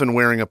 often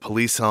wearing a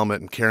police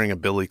helmet and carrying a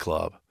billy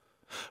club.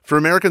 For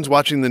Americans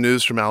watching the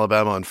news from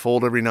Alabama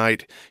unfold every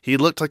night, he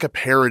looked like a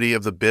parody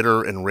of the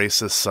bitter and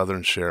racist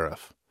Southern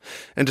sheriff.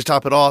 And to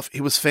top it off,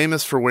 he was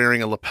famous for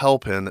wearing a lapel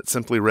pin that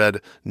simply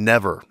read,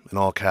 "Never," in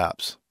all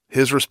caps,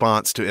 his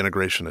response to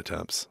integration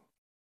attempts.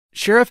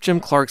 Sheriff Jim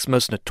Clark's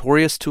most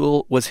notorious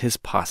tool was his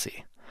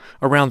posse.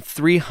 Around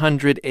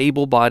 300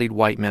 able-bodied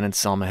white men in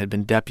Selma had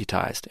been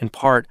deputized, in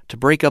part to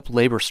break up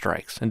labor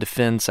strikes and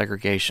defend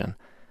segregation.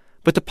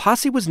 But the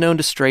posse was known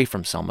to stray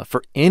from Selma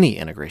for any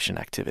integration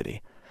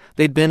activity.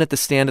 They'd been at the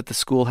stand at the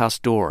schoolhouse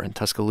door in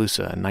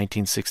Tuscaloosa in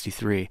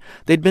 1963.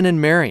 They'd been in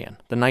Marion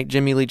the night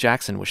Jimmie Lee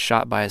Jackson was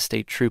shot by a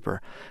state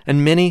trooper,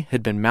 and many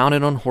had been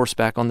mounted on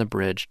horseback on the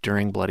bridge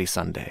during Bloody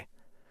Sunday.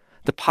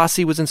 The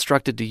posse was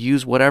instructed to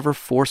use whatever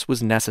force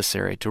was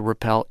necessary to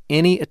repel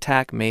any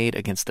attack made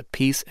against the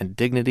peace and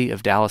dignity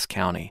of Dallas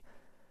County.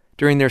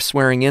 During their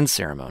swearing-in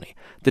ceremony,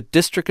 the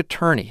district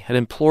attorney had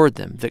implored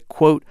them that,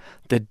 quote,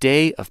 "the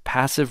day of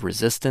passive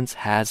resistance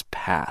has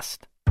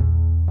passed."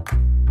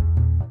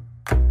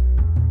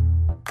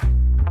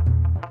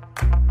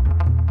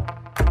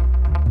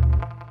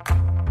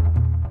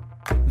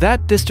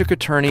 That district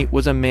attorney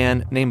was a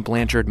man named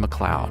Blanchard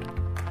McLeod.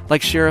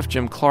 Like Sheriff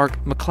Jim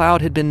Clark,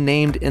 McLeod had been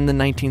named in the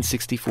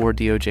 1964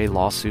 DOJ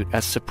lawsuit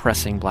as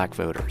suppressing black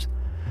voters.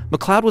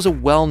 McLeod was a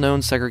well-known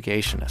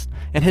segregationist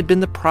and had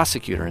been the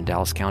prosecutor in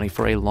Dallas County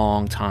for a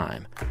long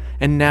time.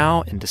 And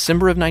now, in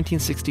December of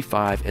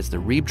 1965, as the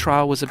Reeb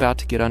trial was about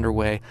to get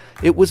underway,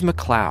 it was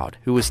McLeod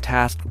who was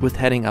tasked with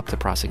heading up the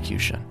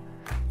prosecution.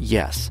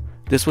 Yes,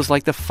 This was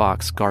like the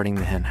fox guarding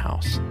the hen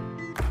house.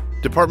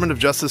 Department of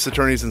Justice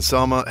attorneys in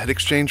Selma had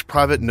exchanged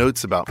private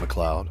notes about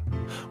McLeod.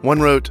 One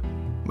wrote,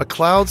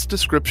 McLeod's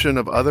description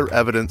of other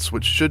evidence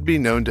which should be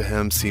known to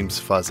him seems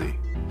fuzzy.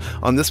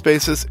 On this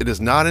basis, it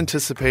is not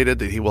anticipated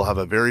that he will have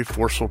a very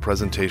forceful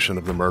presentation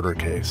of the murder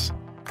case.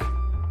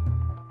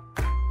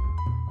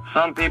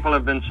 Some people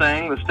have been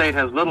saying the state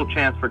has little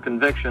chance for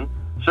conviction.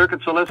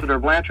 Circuit Solicitor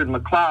Blanchard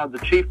McLeod, the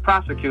chief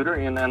prosecutor,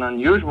 in an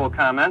unusual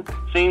comment,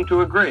 seemed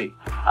to agree.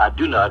 I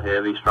do not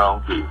have a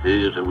strong case.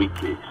 It is a weak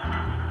case.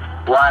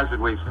 Why is it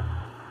weak, sir?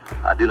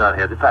 I do not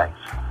have the facts.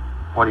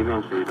 What do you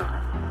mean, Steve?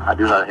 I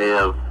do not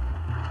have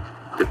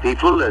the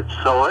people that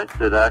saw it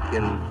that I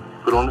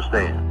can put on the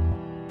stand.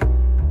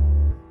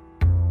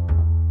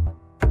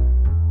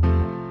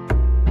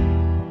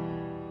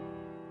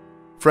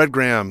 Fred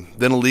Graham,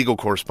 then a legal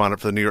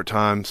correspondent for the New York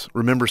Times,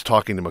 remembers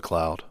talking to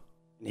McLeod.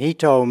 He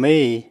told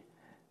me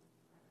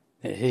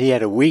that he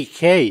had a weak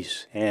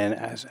case, and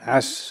I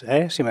asked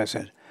him, I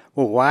said,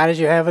 well, why did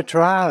you have a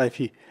trial if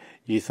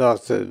you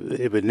thought that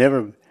it would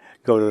never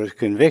go to a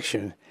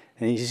conviction?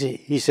 And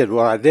he said,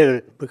 well, I did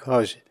it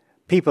because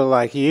people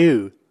like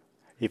you,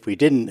 if we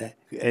didn't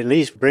at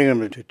least bring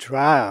them to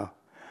trial,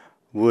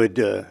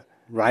 would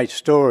write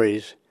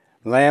stories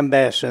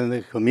lambasting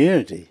the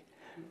community.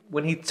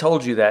 When he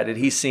told you that, did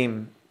he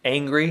seem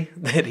angry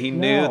that he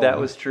knew that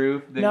was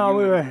true?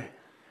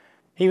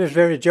 He was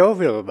very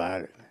jovial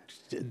about it.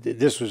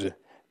 This was a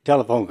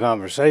telephone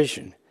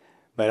conversation,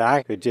 but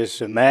I could just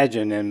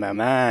imagine in my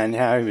mind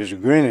how he was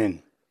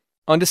grinning.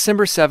 On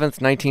December 7th,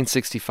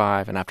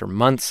 1965, and after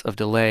months of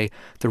delay,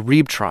 the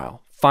Reeb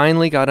trial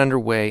finally got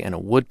underway in a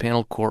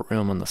wood-paneled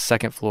courtroom on the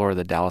second floor of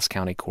the Dallas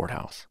County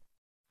Courthouse.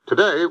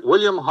 Today,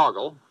 William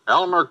Hoggle,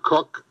 Elmer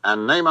Cook,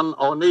 and Naaman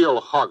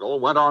O'Neill Hoggle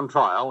went on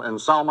trial in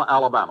Selma,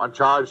 Alabama,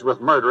 charged with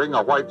murdering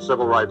a white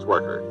civil rights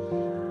worker.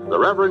 The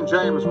Reverend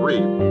James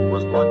Reeb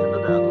was bludgeoned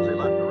to death as he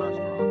left the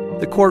restaurant.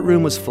 The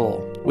courtroom was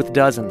full, with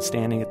dozens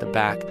standing at the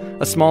back,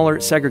 a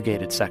smaller,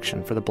 segregated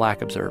section for the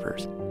black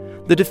observers.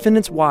 The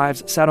defendants'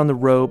 wives sat on the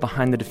row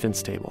behind the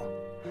defense table.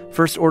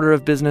 First order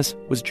of business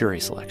was jury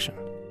selection.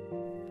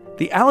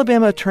 The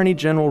Alabama Attorney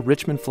General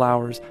Richmond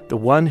Flowers, the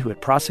one who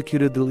had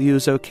prosecuted the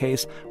Liuzzo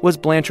case, was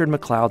Blanchard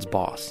McLeod's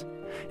boss.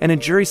 And in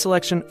jury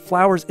selection,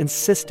 Flowers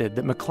insisted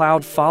that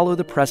McLeod follow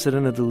the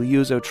precedent of the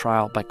Liuzzo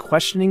trial by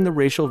questioning the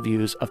racial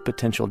views of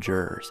potential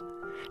jurors.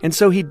 And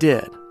so he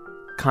did,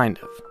 kind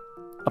of.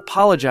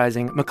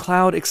 Apologizing,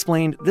 McLeod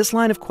explained this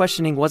line of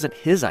questioning wasn't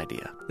his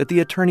idea, that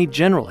the Attorney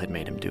General had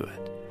made him do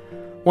it.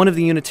 One of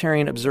the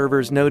Unitarian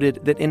observers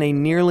noted that in a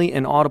nearly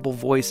inaudible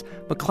voice,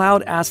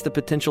 McLeod asked the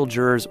potential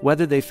jurors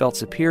whether they felt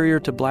superior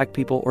to black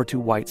people or to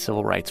white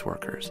civil rights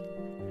workers.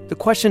 The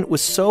question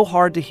was so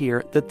hard to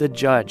hear that the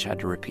judge had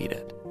to repeat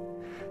it.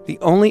 The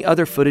only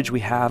other footage we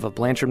have of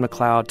Blanchard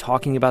McLeod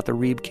talking about the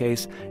Reeb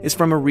case is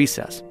from a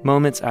recess,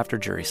 moments after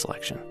jury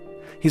selection.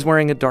 He's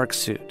wearing a dark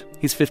suit.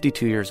 He's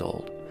 52 years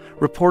old.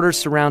 Reporters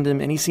surround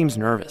him and he seems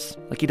nervous,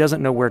 like he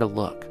doesn't know where to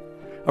look.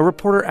 A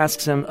reporter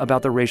asks him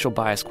about the racial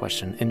bias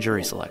question in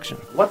jury selection.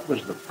 What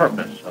was the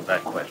purpose of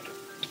that question?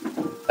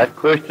 That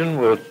question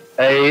was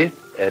aimed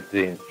at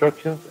the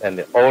instructions and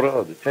the order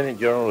of the Attorney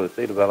General of the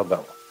state of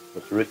Alabama,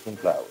 Mr. Richmond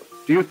Flowers.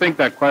 Do you think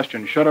that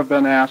question should have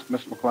been asked,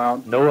 Mr.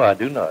 McLeod? No, I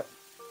do not.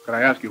 Could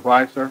I ask you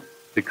why, sir?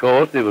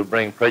 Because it would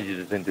bring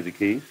prejudice into the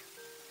case.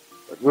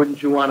 But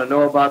wouldn't you want to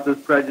know about this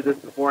prejudice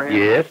beforehand?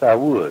 Yes, I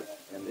would.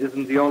 And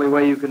isn't the only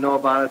way you can know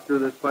about it through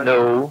this question?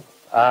 No,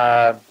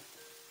 I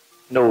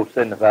know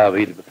 75 or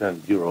 80%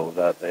 of jurors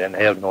out there and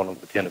have known them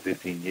for 10 or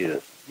 15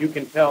 years. You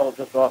can tell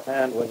just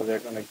offhand whether they're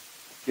going to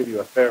give you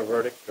a fair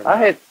verdict or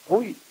not.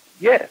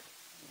 Yes.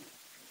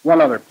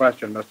 One other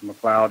question, Mr.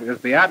 McLeod. Is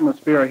the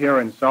atmosphere here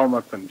in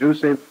Selma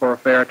conducive for a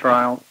fair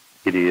trial?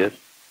 It is.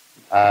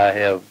 I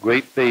have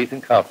great faith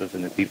and confidence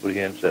in the people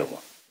here in Selma.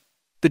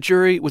 The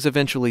jury was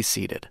eventually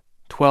seated,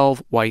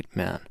 12 white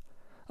men.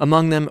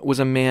 Among them was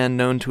a man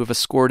known to have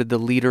escorted the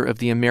leader of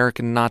the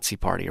American Nazi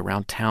Party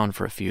around town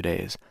for a few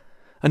days.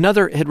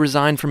 Another had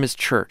resigned from his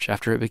church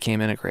after it became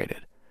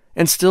integrated.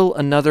 And still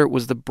another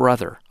was the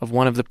brother of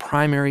one of the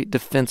primary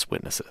defense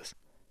witnesses.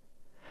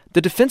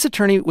 The defense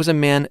attorney was a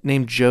man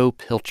named Joe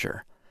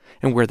Pilcher,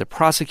 and where the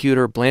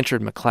prosecutor,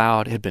 Blanchard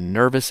McLeod, had been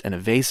nervous and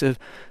evasive,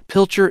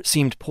 Pilcher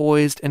seemed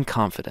poised and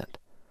confident.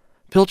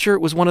 Pilcher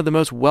was one of the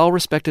most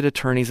well-respected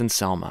attorneys in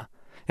Selma,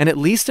 and at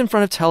least in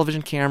front of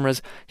television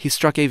cameras, he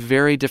struck a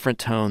very different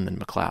tone than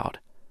McLeod.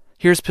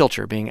 Here's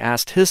Pilcher being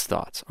asked his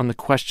thoughts on the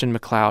question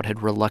McLeod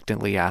had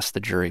reluctantly asked the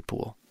jury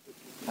pool.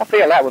 I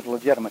feel that was a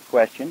legitimate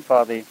question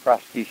for the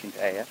prosecution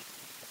to ask.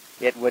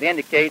 It would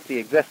indicate the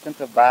existence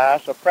of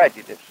bias or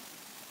prejudice,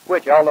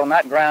 which, although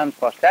not grounds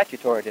for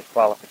statutory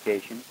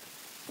disqualification,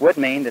 would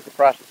mean that the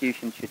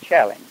prosecution should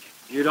challenge.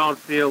 You don't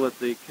feel that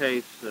the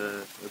case,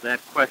 that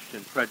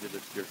question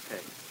prejudiced your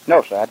case?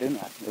 No, sir, I do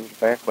not. It was a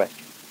fair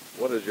question.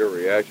 What is your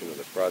reaction to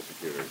the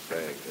prosecutor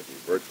saying that he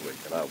virtually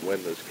cannot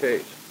win this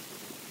case?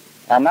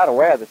 I'm not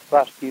aware that the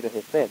prosecutor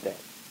has said that.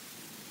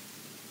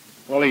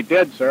 Well, he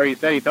did, sir. He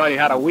said he thought he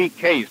had a weak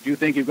case. Do you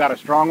think you've got a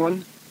strong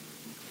one?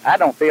 I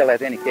don't feel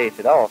there's any case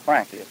at all,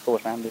 frankly. Of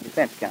course, I'm the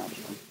defense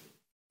counsel.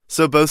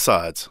 So both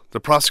sides, the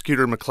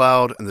prosecutor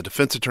McLeod and the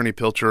defense attorney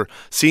Pilcher,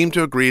 seemed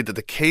to agree that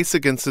the case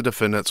against the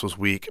defendants was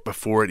weak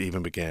before it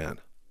even began.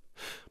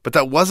 But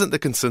that wasn't the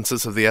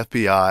consensus of the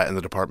FBI and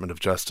the Department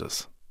of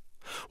Justice.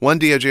 One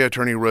DOJ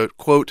attorney wrote,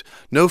 quote,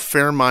 "No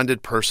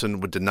fair-minded person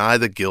would deny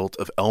the guilt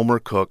of Elmer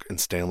Cook and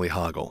Stanley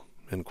Hoggle,"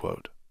 end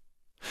quote.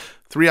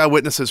 3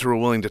 eyewitnesses who were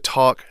willing to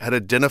talk had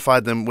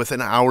identified them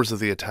within hours of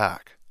the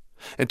attack.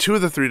 And 2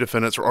 of the 3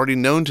 defendants were already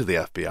known to the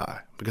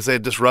FBI because they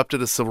had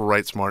disrupted a civil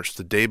rights march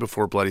the day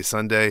before Bloody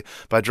Sunday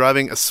by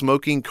driving a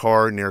smoking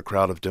car near a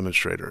crowd of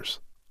demonstrators.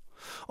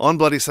 On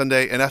Bloody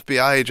Sunday, an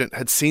FBI agent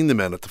had seen the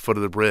men at the foot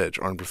of the bridge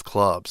armed with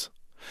clubs.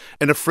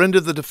 And a friend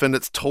of the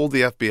defendants told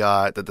the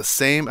FBI that the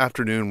same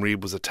afternoon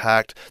Reeb was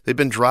attacked, they'd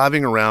been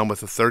driving around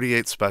with a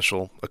 .38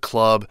 Special, a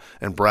club,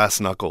 and brass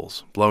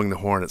knuckles, blowing the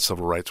horn at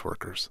civil rights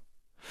workers.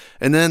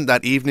 And then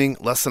that evening,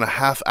 less than a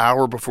half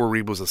hour before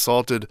Reeb was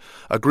assaulted,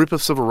 a group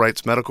of civil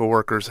rights medical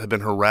workers had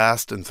been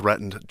harassed and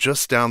threatened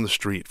just down the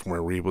street from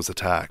where Reeb was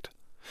attacked.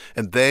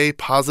 And they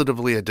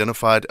positively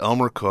identified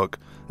Elmer Cook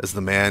as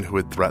the man who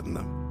had threatened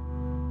them.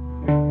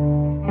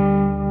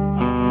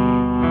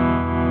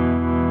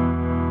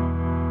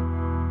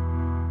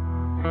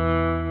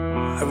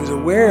 I was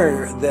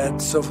aware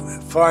that so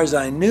far as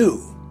I knew,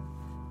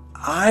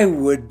 I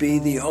would be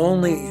the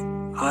only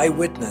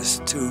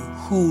eyewitness to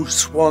who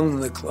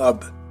swung the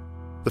club.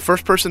 The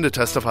first person to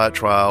testify at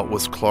trial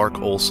was Clark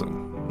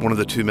Olson, one of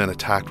the 2 men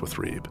attacked with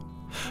Reeb.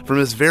 From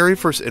his very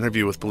first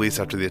interview with police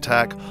after the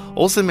attack,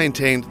 Olson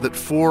maintained that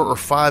 4 or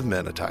 5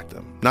 men attacked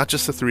them, not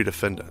just the 3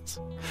 defendants.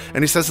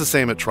 And he says the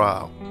same at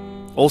trial.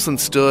 Olson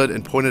stood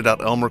and pointed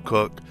out Elmer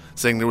Cook,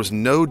 saying there was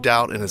no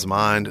doubt in his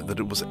mind that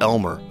it was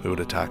Elmer who had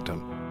attacked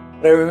him.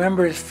 I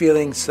remember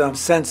feeling some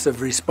sense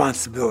of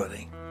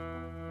responsibility,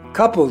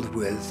 coupled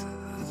with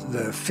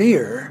the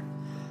fear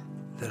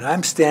that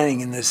I'm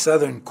standing in this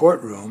southern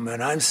courtroom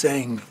and I'm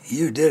saying,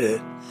 you did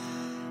it,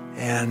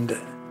 and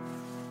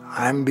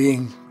I'm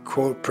being,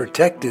 quote,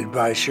 protected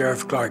by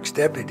Sheriff Clark's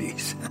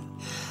deputies.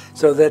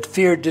 So that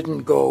fear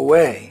didn't go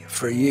away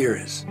for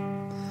years.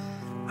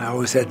 I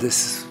always had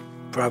this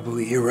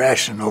probably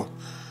irrational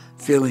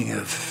feeling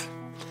of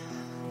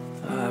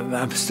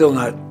I'm still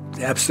not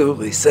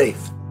absolutely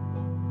safe.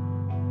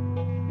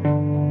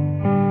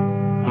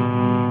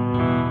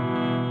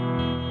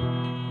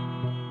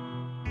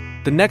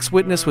 The next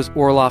witness was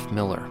Orloff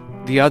Miller,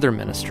 the other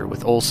minister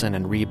with Olson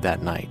and Reeb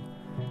that night.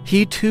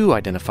 He too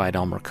identified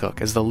Elmer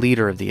Cook as the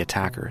leader of the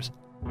attackers.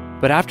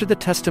 But after the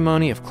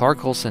testimony of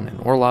Clark Olson and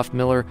Orloff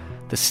Miller,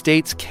 the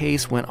state's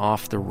case went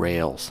off the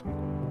rails.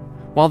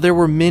 While there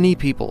were many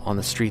people on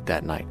the street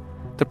that night,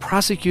 the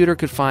prosecutor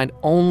could find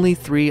only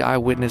 3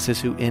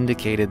 eyewitnesses who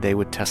indicated they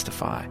would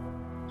testify.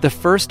 The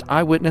first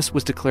eyewitness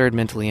was declared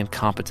mentally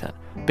incompetent,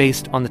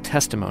 based on the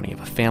testimony of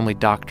a family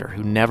doctor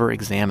who never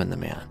examined the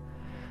man.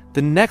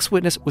 The next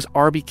witness was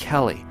R.B.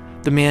 Kelly,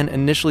 the man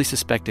initially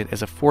suspected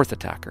as a 4th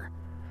attacker.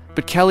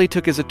 But Kelly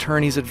took his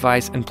attorney's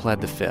advice and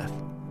pled the 5th.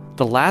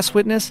 The last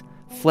witness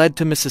fled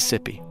to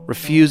Mississippi,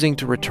 refusing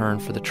to return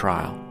for the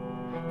trial.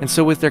 And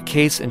so with their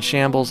case in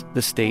shambles,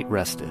 the state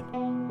rested.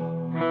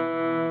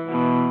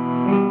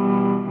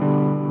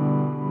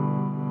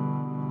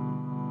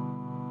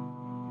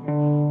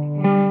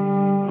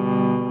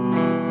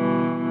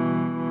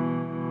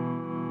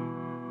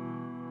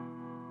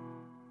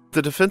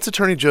 The defense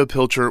attorney Joe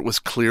Pilcher was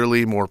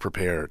clearly more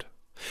prepared.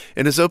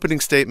 In his opening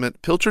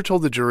statement, Pilcher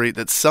told the jury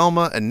that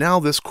Selma and now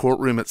this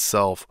courtroom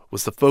itself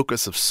was the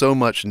focus of so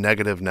much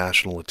negative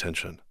national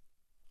attention.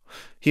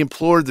 He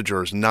implored the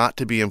jurors not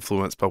to be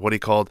influenced by what he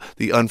called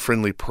the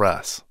unfriendly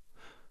press.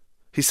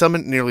 He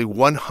summoned nearly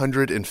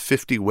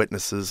 150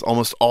 witnesses,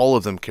 almost all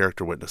of them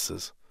character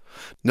witnesses.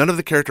 None of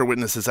the character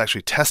witnesses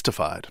actually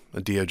testified, a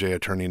DOJ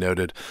attorney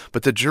noted,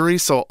 but the jury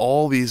saw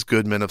all these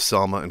good men of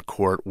Selma in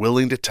court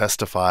willing to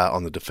testify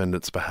on the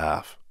defendant's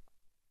behalf.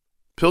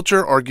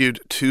 Pilcher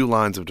argued 2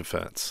 lines of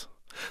defense.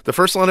 The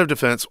first line of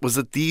defense was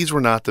that these were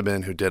not the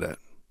men who did it.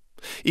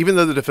 Even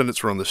though the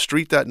defendants were on the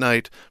street that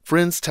night,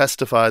 friends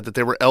testified that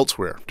they were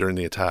elsewhere during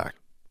the attack.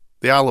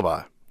 The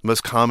alibi, the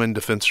most common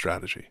defense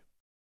strategy.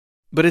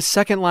 But his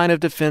second line of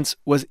defense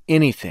was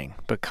anything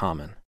but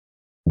common.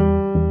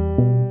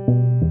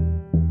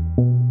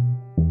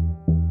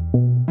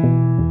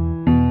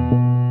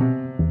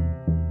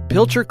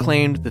 Pilcher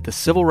claimed that the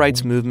civil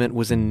rights movement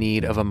was in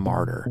need of a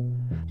martyr,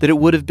 that it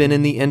would have been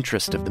in the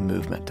interest of the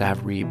movement to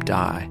have Reeb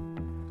die.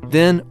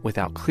 Then,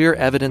 without clear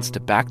evidence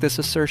to back this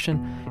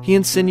assertion, he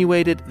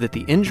insinuated that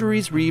the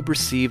injuries Reeb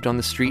received on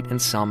the street in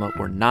Selma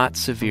were not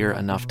severe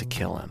enough to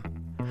kill him.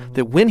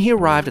 That when he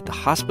arrived at the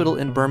hospital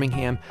in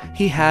Birmingham,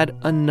 he had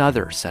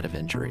another set of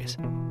injuries.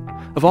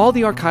 Of all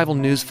the archival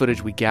news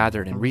footage we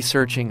gathered in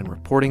researching and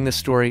reporting this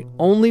story,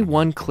 only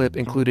one clip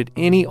included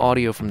any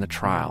audio from the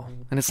trial,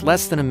 and it's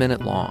less than a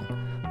minute long.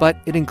 But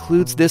it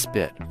includes this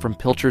bit from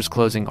Pilcher's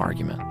closing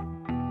argument.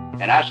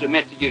 And I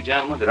submit to you,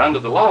 gentlemen, that under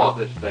the law of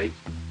this state,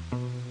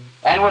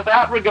 and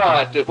without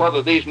regard to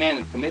whether these men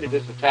had committed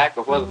this attack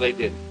or whether they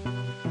didn't,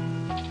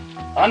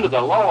 Under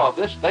the law of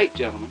this state,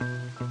 gentlemen,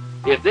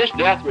 if this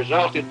death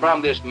resulted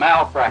from this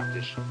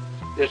malpractice,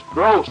 this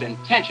gross,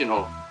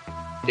 intentional,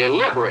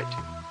 deliberate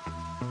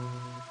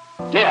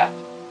death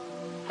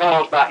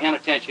caused by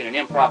inattention and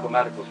improper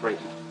medical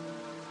treatment,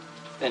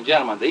 then,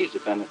 gentlemen, these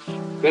defendants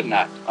could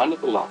not, under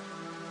the law,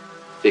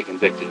 be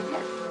convicted of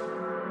murder.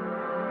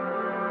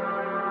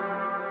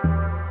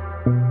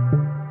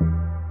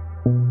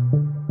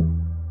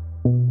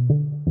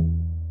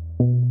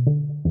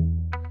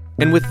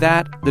 And with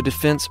that, the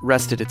defense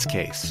rested its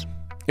case.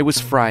 It was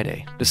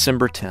Friday,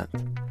 December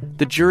 10th.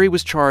 The jury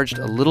was charged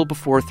a little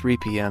before 3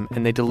 p.m.,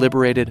 and they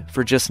deliberated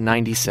for just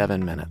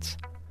 97 minutes.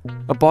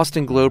 A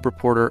Boston Globe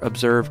reporter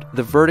observed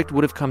the verdict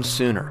would have come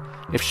sooner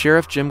if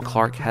Sheriff Jim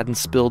Clark hadn't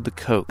spilled the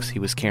cokes he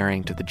was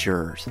carrying to the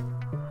jurors.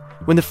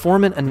 When the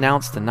foreman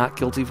announced the not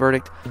guilty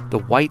verdict, the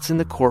whites in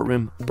the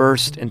courtroom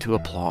burst into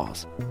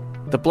applause.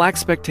 The black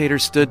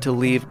spectators stood to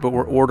leave but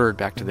were ordered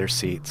back to their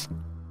seats.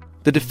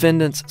 The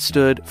defendants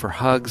stood for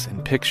hugs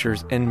and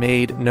pictures and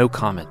made no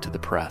comment to the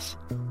press.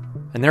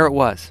 And there it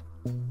was.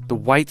 The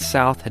white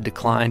South had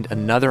declined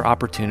another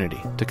opportunity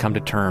to come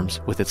to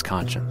terms with its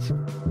conscience.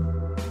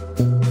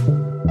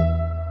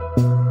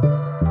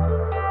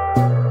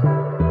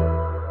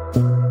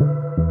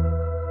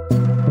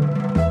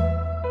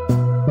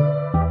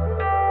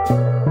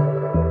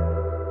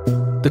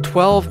 The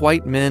 12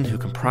 white men who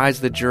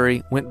comprised the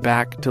jury went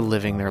back to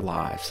living their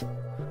lives.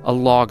 A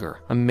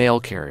logger, a mail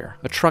carrier,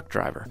 a truck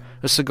driver,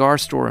 a cigar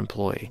store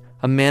employee,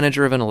 a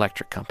manager of an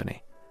electric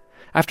company.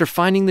 After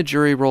finding the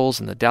jury rolls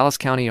in the Dallas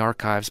County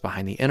archives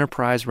behind the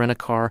Enterprise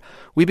rent-a-car,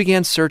 we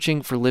began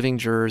searching for living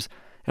jurors,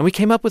 and we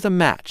came up with a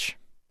match: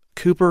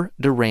 Cooper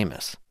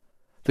DeRamus.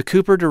 The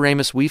Cooper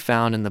DeRamus we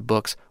found in the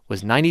books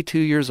was 92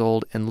 years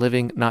old and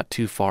living not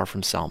too far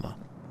from Selma.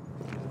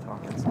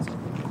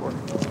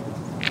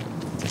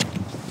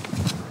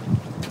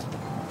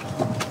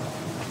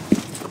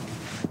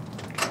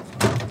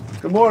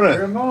 Good morning.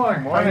 Good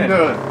morning. How you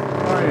doing?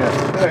 How are you?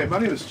 Hey, my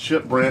name is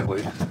Chip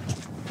Brantley.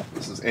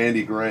 This is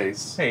Andy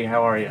Grace. Hey,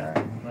 how are you?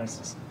 Nice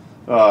to see.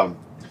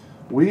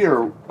 We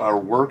are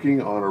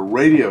working on a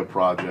radio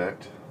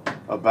project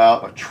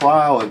about a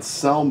trial in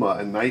Selma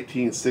in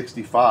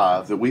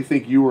 1965 that we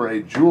think you were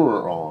a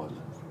juror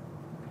on.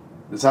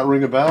 Does that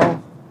ring a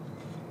bell?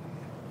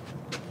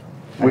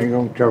 I ain't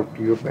gonna talk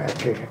to you about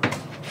that.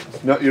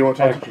 No, you don't want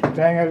to talk That's the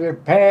thing of the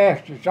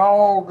past. It's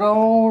all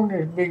gone.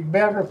 It'd be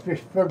better if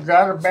it's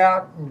forgot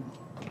about.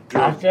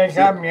 I think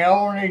I'm the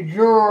only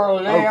juror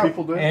left,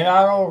 people do? and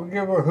I don't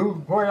give a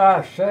hoot what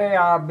I say.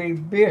 I'll be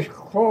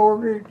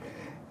misquoted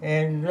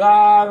and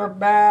lied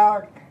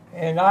about,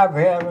 and I've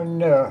had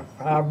enough.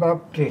 I'm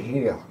up to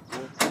here.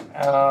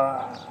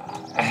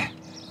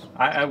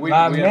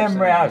 My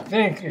memory, I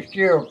think, is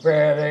still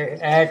fairly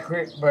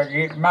accurate, but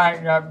it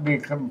might not be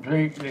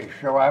completely.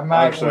 So I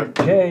might well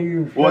tell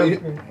you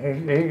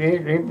something.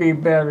 It'd be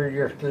better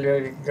just to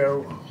let it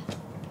go.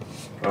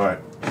 All right.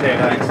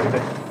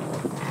 Thanks.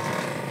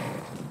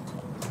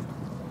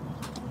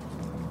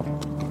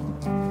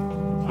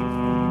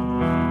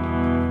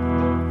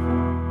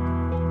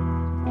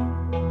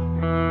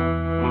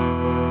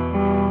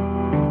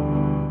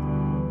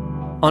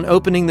 On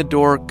opening the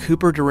door,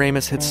 Cooper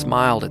DeRamus had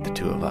smiled at the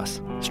two of us,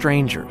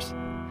 strangers.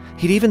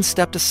 He'd even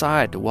stepped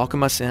aside to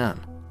welcome us in.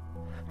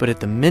 But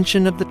at the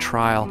mention of the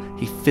trial,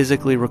 he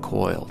physically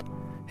recoiled.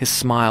 His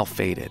smile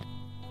faded.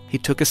 He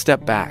took a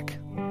step back,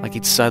 like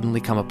he'd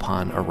suddenly come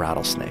upon a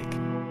rattlesnake.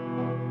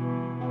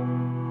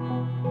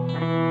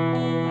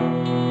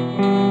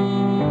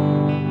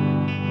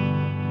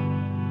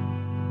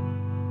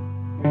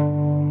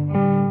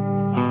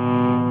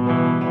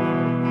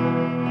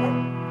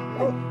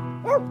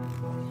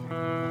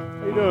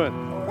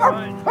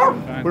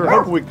 We were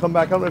hoping we'd come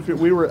back. I don't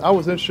know if I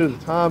was interested at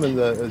the time in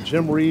the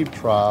Jim Reeb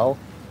trial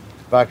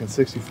back in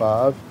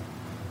 '65.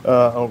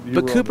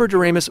 But Cooper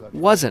DeRamus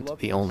wasn't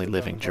the only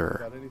living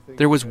juror.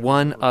 There was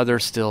one other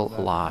still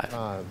alive.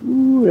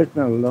 Ooh, it's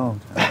been a long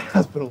time.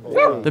 It's been a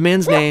long time. The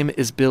man's name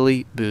is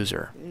Billy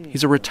Boozer.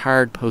 He's a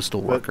retired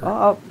postal worker.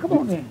 Come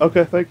on in.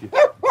 Okay, thank you.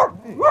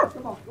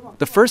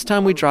 The first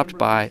time we dropped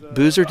by,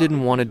 Boozer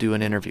didn't want to do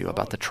an interview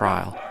about the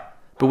trial.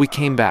 But we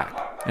came back,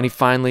 and he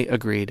finally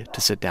agreed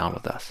to sit down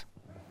with us.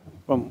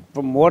 From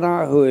what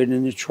I heard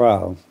in the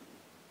trial,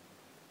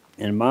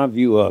 and my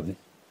view of it,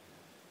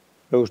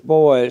 those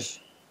boys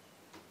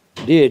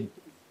did,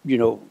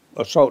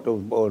 assault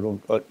those boys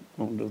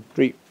on the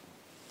street,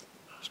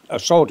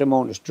 assault him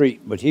on the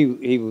street, but he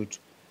was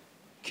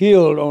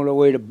killed on the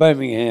way to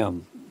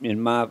Birmingham, in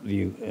my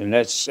view, and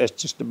that's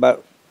just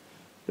about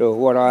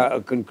what I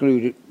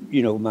concluded.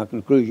 My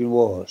conclusion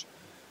was,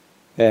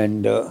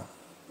 and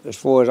as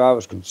far as I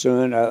was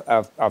concerned,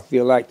 I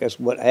feel like that's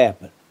what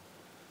happened.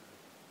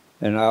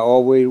 And I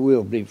always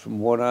will be from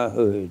what I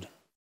heard.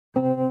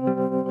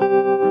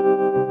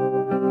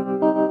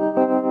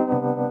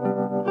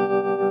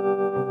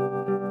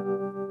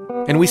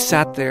 And we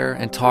sat there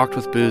and talked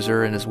with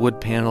Boozer in his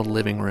wood-paneled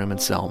living room in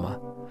Selma,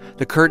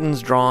 the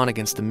curtains drawn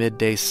against the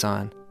midday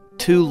sun,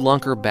 2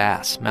 lunker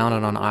bass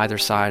mounted on either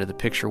side of the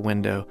picture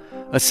window,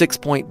 a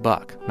 6-point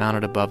buck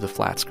mounted above the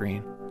flat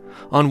screen.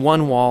 On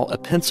one wall, a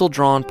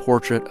pencil-drawn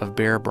portrait of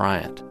Bear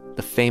Bryant,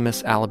 the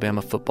famous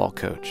Alabama football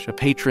coach, a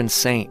patron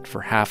saint for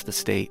half the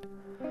state.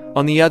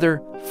 On the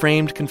other,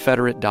 framed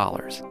Confederate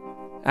dollars.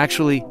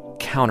 Actually,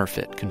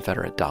 counterfeit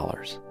Confederate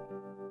dollars.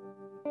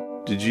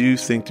 Did you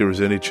think there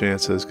was any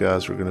chance those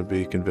guys were going to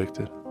be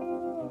convicted?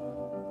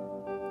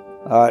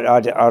 I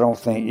don't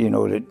think,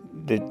 that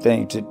the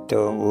things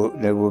that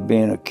they were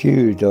being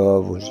accused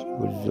of was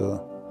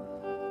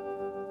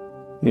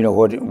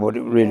what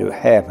it really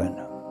happened.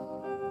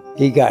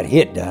 He got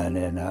hit down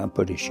there now, I'm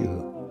pretty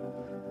sure.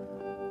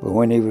 But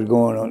when they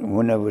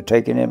were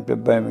taking him to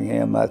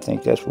Birmingham, I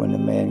think that's when the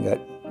man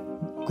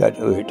got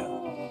hurt.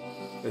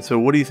 And so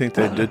what do you think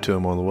they did to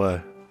him on the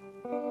way?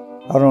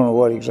 I don't know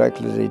what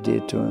exactly they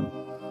did to him,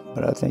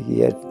 but I think he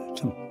had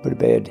some pretty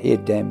bad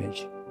head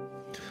damage.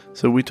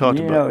 So we talked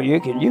about...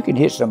 you can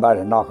hit somebody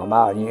and knock them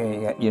out,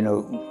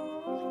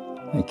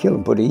 and kill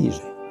them pretty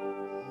easy.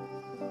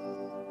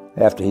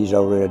 After he's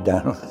already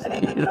down,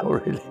 he's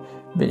already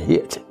been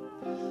hit.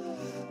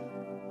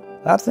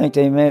 I think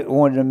they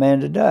wanted the man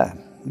to die.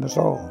 That's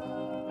all.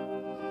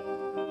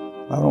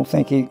 I don't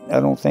think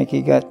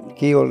he got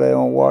killed there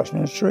on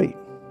Washington Street,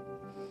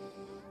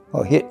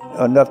 or hit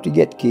enough to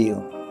get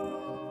killed.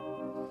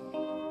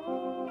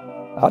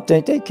 I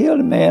think they killed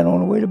a man on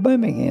the way to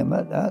Birmingham.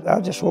 I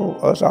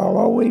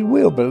always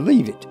will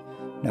believe it.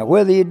 Now,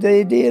 whether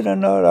they did or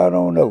not, I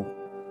don't know,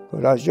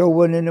 because I sure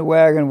wasn't in the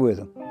wagon with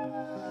them.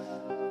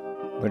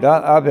 But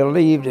I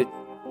believe that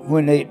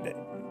when they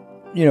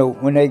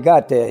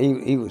got there,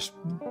 he was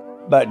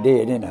about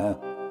dead anyhow,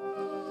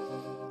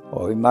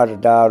 or he might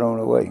have died on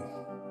the way.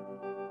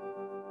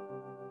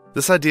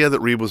 This idea that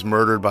Reeb was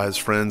murdered by his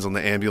friends on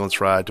the ambulance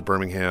ride to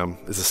Birmingham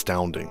is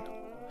astounding.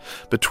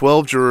 But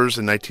 12 jurors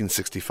in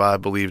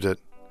 1965 believed it,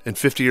 and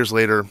 50 years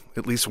later,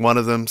 at least one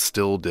of them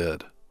still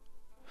did.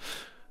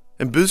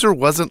 And Boozer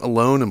wasn't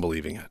alone in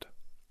believing it.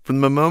 From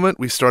the moment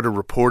we started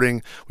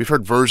reporting, we've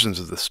heard versions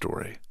of this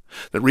story,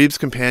 that Reeb's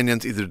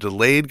companions either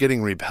delayed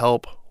getting Reeb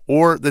help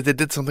or that they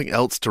did something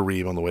else to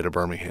Reeb on the way to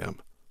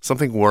Birmingham,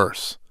 something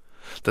worse,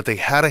 that they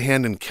had a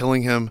hand in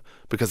killing him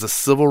because the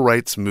civil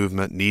rights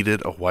movement needed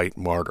a white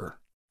martyr.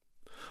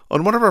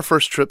 On one of our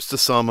first trips to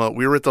Selma,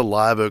 we were at the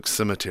Live Oak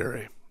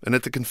Cemetery, and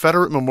at the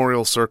Confederate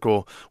Memorial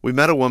Circle, we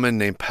met a woman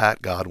named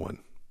Pat Godwin.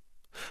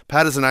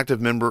 Pat is an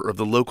active member of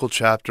the local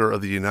chapter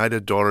of the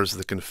United Daughters of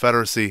the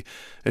Confederacy,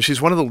 and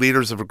she's one of the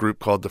leaders of a group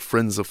called the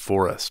Friends of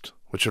Forrest,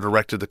 which had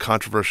erected the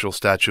controversial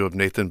statue of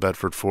Nathan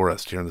Bedford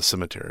Forrest here in the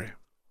cemetery.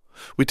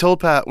 We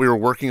told Pat we were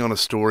working on a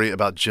story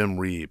about Jim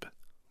Reeb.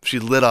 She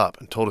lit up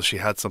and told us she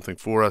had something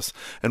for us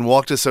and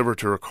walked us over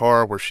to her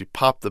car, where she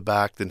popped the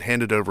back, then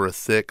handed over a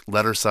thick,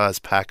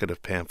 letter-sized packet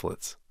of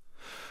pamphlets.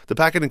 The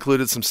packet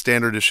included some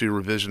standard-issue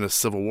revisionist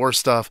Civil War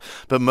stuff,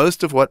 but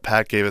most of what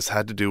Pat gave us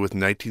had to do with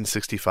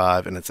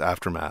 1965 and its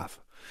aftermath.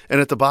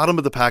 And at the bottom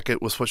of the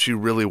packet was what she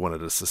really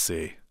wanted us to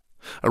see: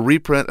 a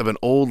reprint of an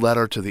old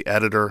letter to the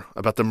editor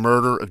about the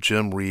murder of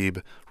Jim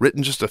Reeb,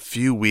 written just a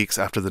few weeks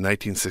after the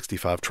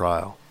 1965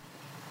 trial.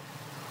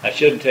 I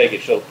shouldn't take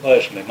it so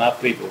personally. My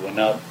people were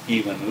not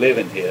even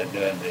living here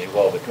during the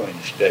war between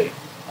the states.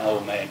 My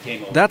old man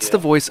came over. That's the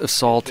voice of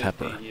Saul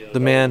Tepper, the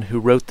man who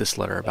wrote this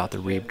letter about the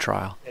Reeb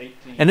trial.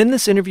 And in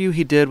this interview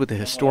he did with a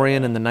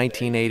historian in the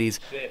 1980s,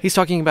 he's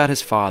talking about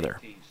his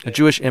father, a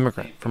Jewish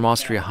immigrant from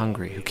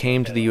Austria-Hungary who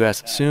came to the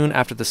U.S. soon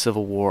after the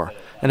Civil War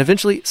and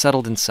eventually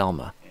settled in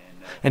Selma.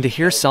 And to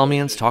hear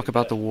Selmians talk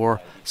about the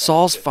war,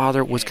 Saul's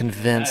father was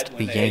convinced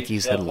the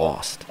Yankees had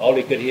lost. All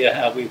he could hear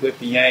how we whipped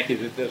the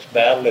Yankees at this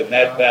battle and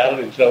that battle,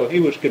 and so he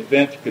was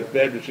convinced the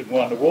Confederates had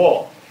won the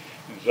war.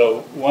 And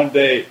so one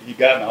day he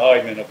got in an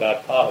argument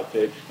about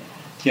politics.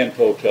 10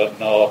 folks up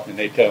north, and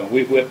they told him,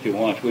 "We whipped you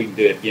once, we can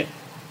do it again."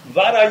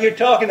 "What are you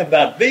talking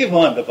about? We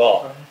won the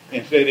war."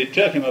 And said it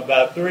took him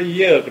about 3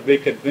 years to be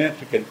convinced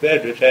the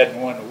Confederates hadn't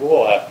won the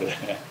war after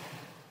that.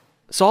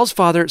 Saul's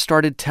father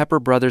started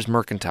Tepper Brothers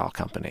Mercantile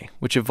Company,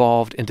 which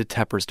evolved into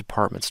Tepper's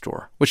department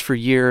store, which for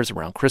years,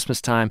 around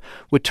Christmas time,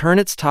 would turn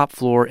its top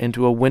floor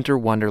into a winter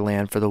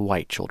wonderland for the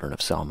white children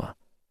of Selma.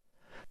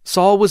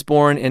 Saul was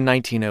born in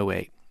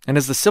 1908, and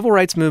as the civil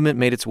rights movement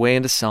made its way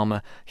into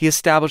Selma, he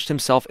established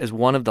himself as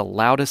one of the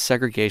loudest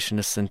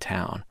segregationists in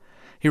town.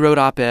 He wrote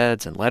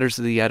op-eds and letters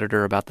to the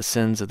editor about the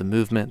sins of the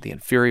movement, the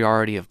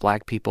inferiority of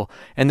black people,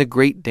 and the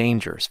great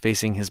dangers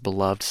facing his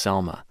beloved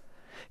Selma.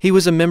 He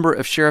was a member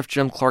of Sheriff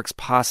Jim Clark's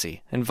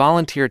posse and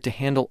volunteered to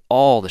handle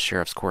all the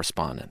sheriff's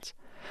correspondence.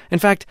 In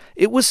fact,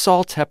 it was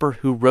Saul Tepper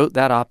who wrote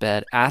that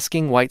op-ed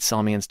asking white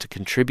Selmians to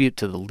contribute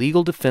to the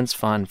legal defense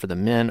fund for the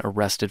men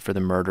arrested for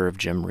the murder of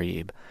Jim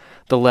Reeb.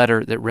 The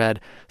letter that read,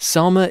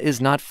 "Selma is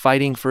not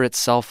fighting for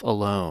itself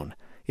alone.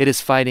 It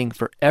is fighting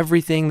for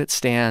everything that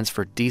stands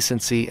for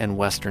decency and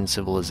Western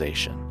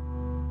civilization."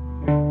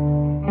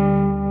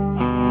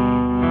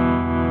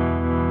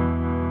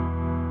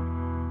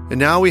 And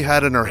now we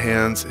had in our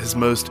hands his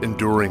most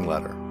enduring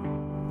letter.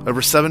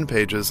 Over 7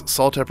 pages,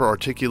 Saul Tepper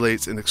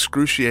articulates in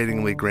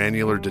excruciatingly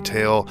granular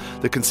detail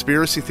the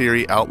conspiracy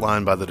theory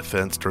outlined by the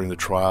defense during the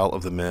trial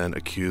of the men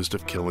accused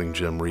of killing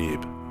Jim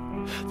Reeb.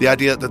 The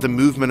idea that the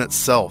movement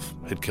itself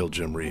had killed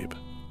Jim Reeb.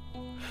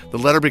 The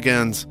letter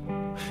begins,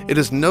 "It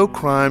is no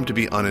crime to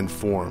be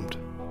uninformed,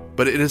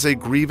 but it is a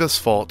grievous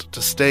fault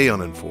to stay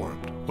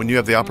uninformed when you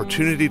have the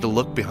opportunity to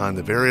look behind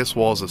the various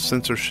walls of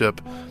censorship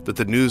that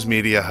the news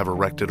media have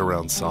erected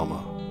around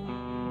Selma."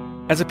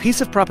 As a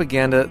piece of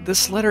propaganda,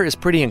 this letter is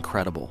pretty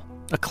incredible.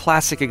 A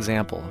classic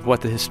example of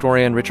what the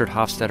historian Richard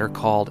Hofstadter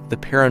called the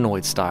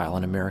paranoid style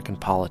in American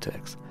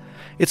politics.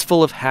 It's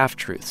full of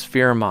half-truths,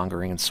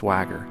 fear-mongering, and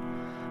swagger.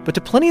 But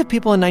to plenty of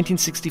people in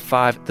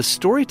 1965, the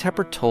story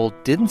Tepper told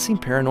didn't seem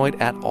paranoid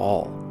at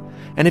all.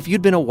 And if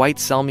you'd been a white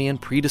Selmian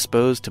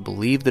predisposed to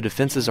believe the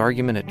defense's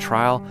argument at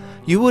trial,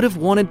 you would have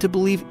wanted to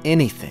believe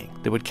anything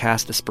that would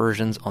cast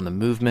aspersions on the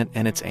movement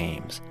and its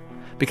aims.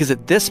 Because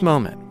at this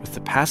moment, with the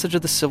passage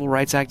of the Civil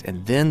Rights Act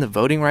and then the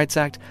Voting Rights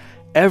Act,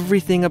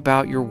 everything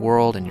about your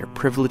world and your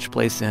privileged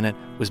place in it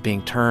was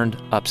being turned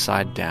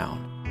upside down.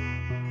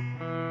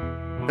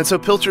 And so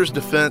Pilcher's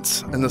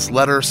defense and this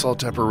letter Saul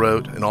Tepper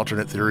wrote, an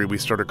alternate theory we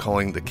started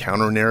calling the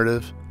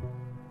counter-narrative,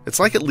 it's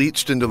like it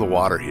leached into the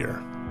water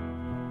here.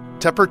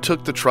 Tepper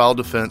took the trial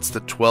defense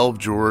that 12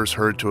 jurors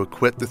heard to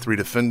acquit the 3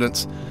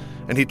 defendants,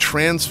 and he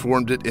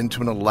transformed it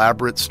into an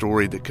elaborate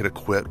story that could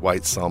acquit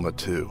white Selma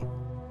too.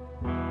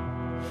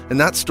 And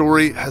that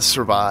story has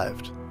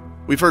survived.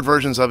 We've heard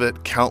versions of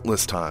it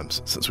countless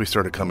times since we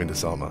started coming to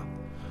Selma,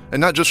 and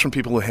not just from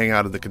people who hang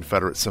out in the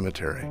Confederate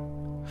cemetery.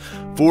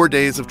 4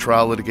 days of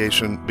trial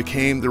litigation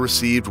became the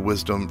received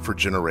wisdom for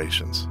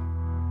generations.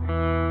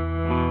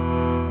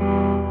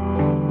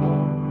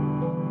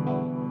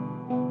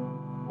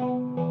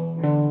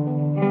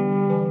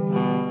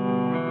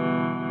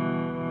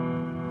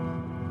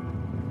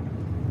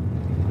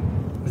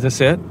 Is this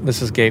it?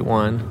 This is gate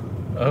 1.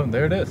 Oh,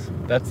 there it is.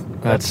 That's the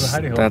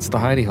hidey hole. That's the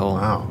hidey hole.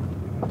 Wow.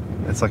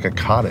 It's like a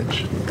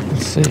cottage.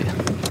 Let's see.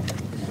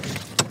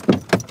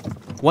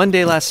 One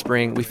day last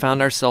spring, we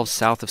found ourselves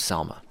south of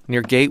Selma,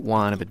 near Gate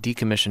 1 of a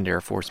decommissioned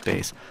Air Force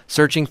base,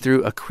 searching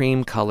through a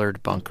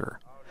cream-colored bunker.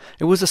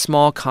 It was a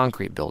small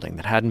concrete building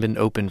that hadn't been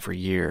opened for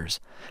years,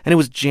 and it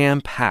was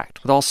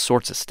jam-packed with all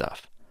sorts of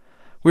stuff.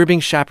 We were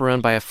being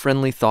chaperoned by a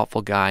friendly,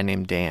 thoughtful guy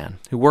named Dan,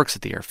 who works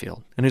at the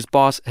airfield, and whose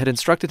boss had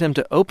instructed him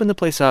to open the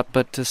place up,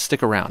 but to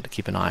stick around to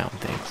keep an eye on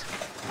things.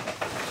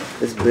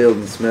 This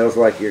building smells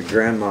like your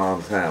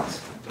grandma's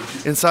house.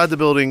 Inside the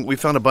building, we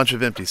found a bunch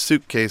of empty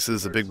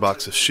suitcases, a big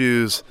box of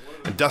shoes,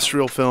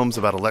 industrial films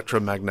about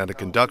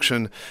electromagnetic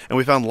induction, and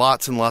we found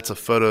lots and lots of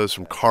photos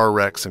from car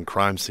wrecks and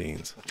crime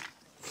scenes.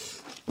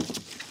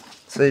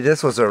 See,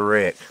 this was a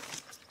wreck.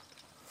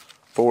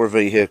 4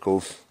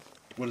 vehicles.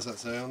 What does that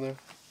say on there?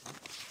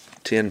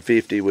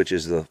 1050, which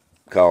is the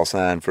call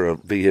sign for a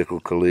vehicle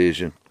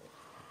collision.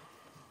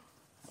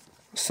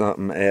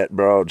 Something at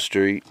Broad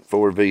Street,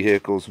 4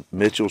 vehicles,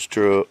 Mitchell's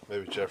truck.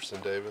 Maybe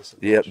Jefferson Davis?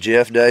 Yep,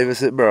 Jeff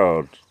Davis at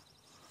Broad.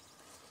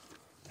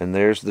 And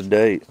there's the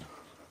date.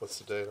 What's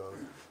the date on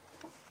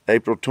it?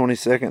 April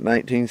 22nd,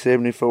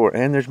 1974.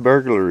 And there's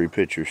burglary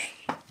pictures.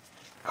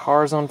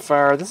 Cars on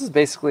fire. This is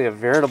basically a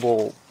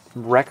veritable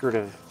record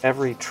of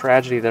every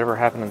tragedy that ever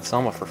happened in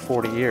Selma for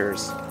 40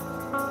 years.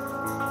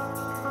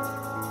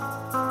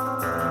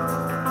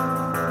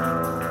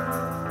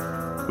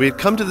 We had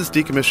come to this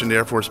decommissioned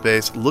Air Force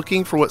base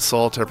looking for what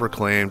Saul Tepper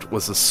claimed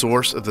was the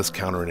source of this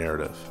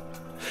counter-narrative.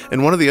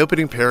 In one of the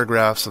opening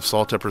paragraphs of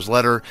Saul Tepper's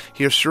letter,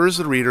 he assures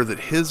the reader that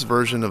his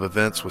version of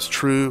events was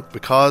true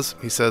because,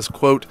 he says,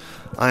 quote,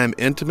 "I am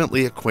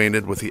intimately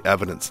acquainted with the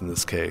evidence in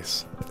this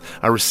case.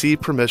 I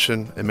received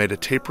permission and made a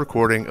tape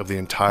recording of the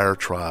entire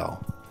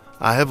trial.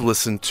 I have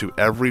listened to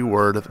every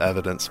word of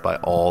evidence by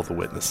all the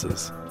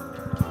witnesses."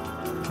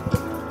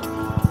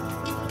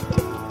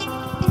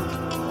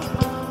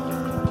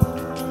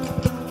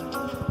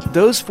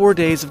 Those 4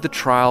 days of the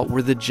trial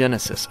were the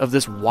genesis of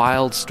this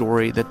wild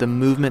story that the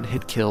movement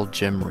had killed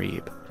Jim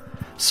Reeb.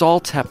 Saul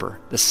Tepper,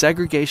 the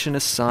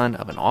segregationist son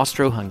of an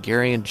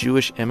Austro-Hungarian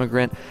Jewish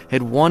immigrant,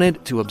 had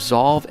wanted to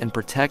absolve and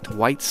protect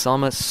white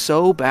Selma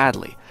so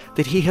badly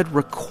that he had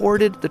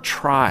recorded the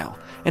trial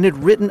and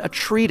had written a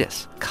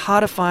treatise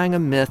codifying a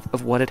myth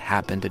of what had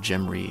happened to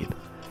Jim Reeb.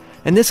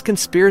 And this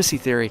conspiracy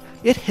theory,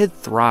 it had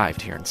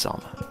thrived here in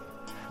Selma.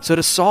 So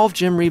to solve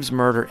Jim Reeb's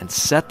murder and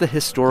set the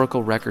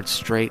historical record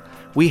straight,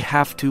 we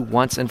have to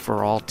once and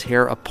for all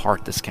tear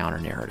apart this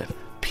counter-narrative,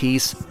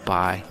 piece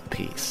by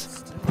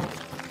piece.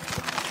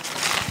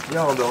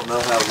 Y'all don't know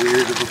how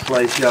weird of a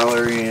place y'all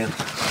are in.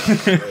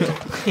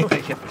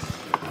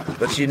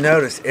 But you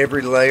notice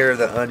every layer of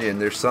the onion,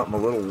 there's something a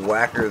little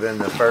whacker than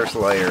the first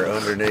layer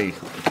underneath.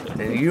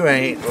 And you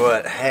ain't,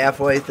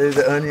 halfway through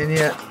the onion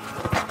yet?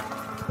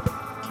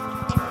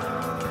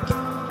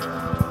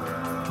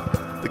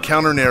 The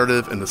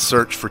counter-narrative and the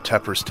search for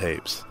Tepper's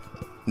tapes.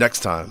 Next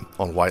time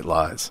on White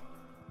Lies.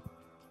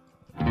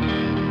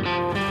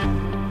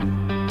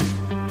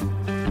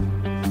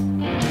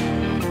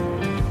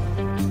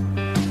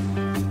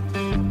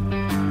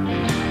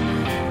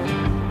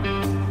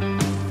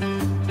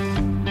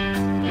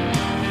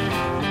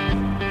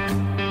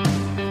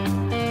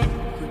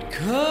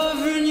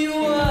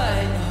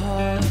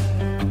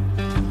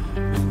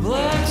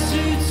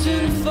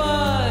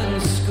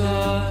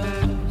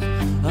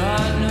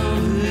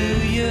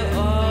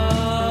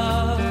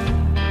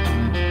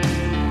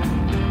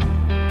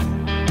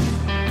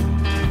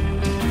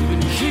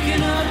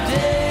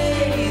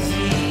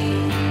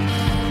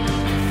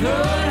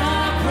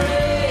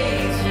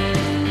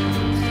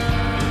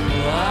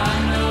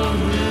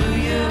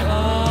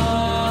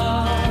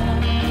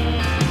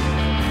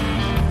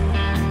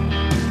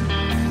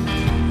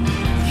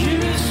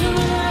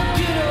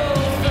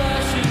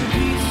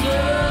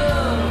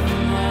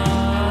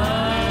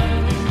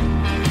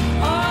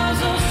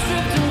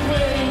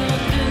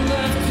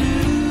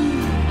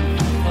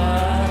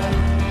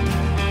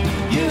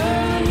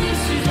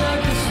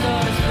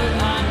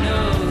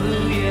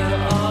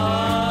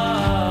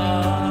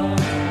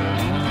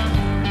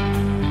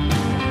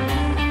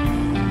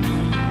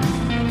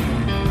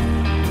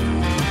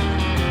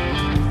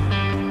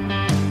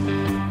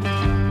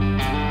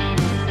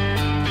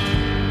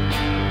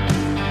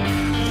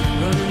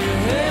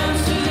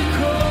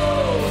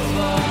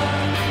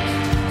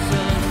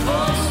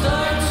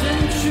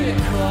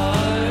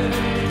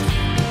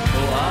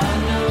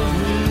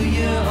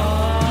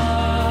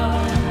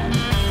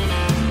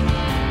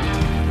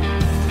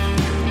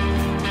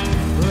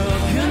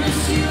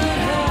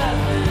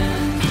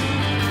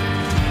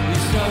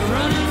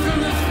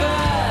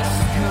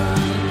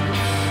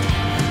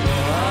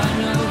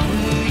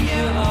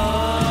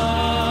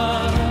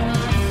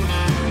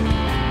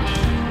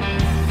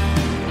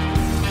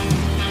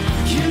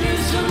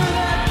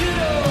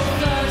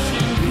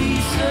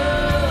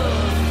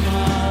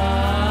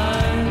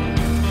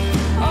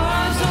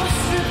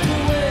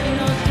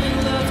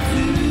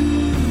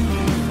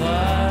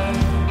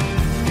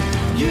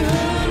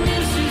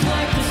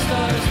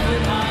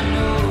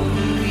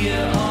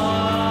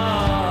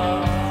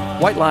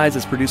 White Lies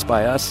is produced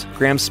by us,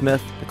 Graham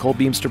Smith, Nicole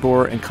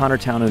Beamsterboer, and Connor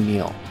Town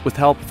O'Neill, with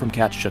help from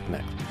Kat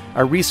Schuknick.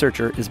 Our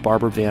researcher is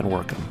Barbara Van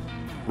Workum.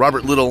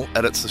 Robert Little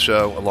edits the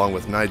show along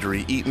with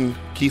Nigeri Eaton,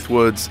 Keith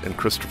Woods, and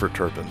Christopher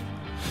Turpin.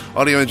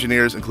 Audio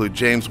engineers include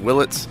James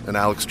Willits and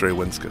Alex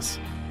Drawinskas.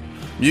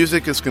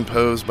 Music is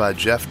composed by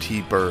Jeff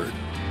T. Bird.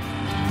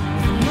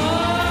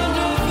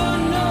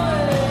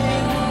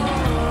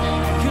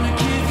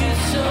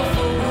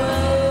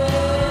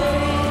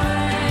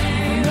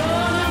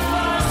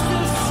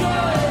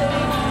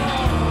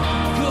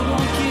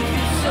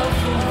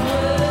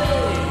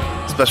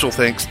 Special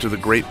thanks to the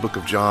Great Book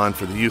of John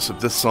for the use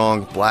of this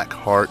song, Black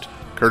Heart,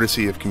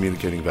 courtesy of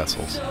Communicating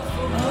Vessels.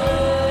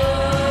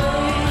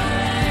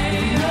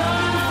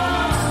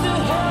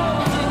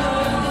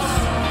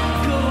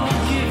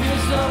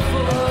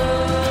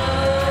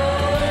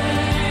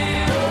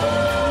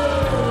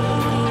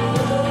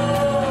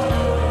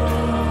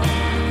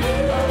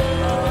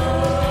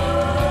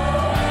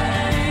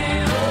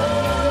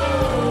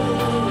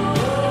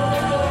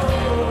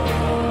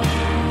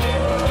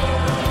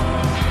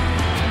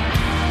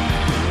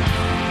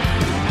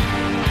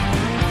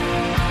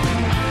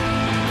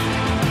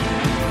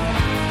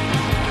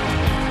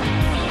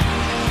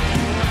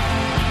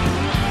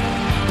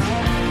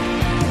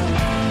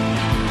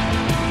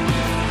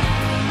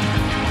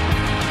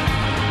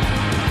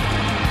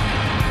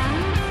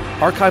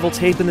 Archival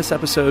tape in this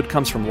episode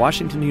comes from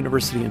Washington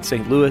University in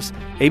St. Louis,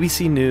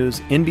 ABC News,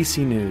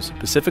 NBC News,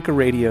 Pacifica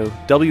Radio,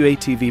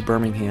 WATV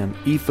Birmingham,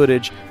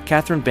 eFootage,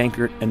 Catherine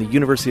Bankert and the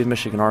University of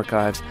Michigan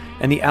Archives,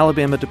 and the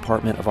Alabama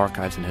Department of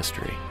Archives and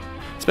History.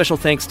 Special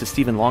thanks to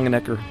Stephen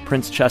Longenecker,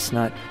 Prince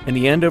Chestnut, and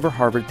the Andover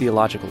Harvard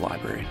Theological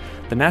Library,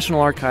 the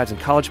National Archives in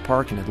College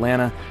Park in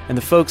Atlanta, and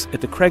the folks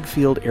at the Craig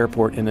Field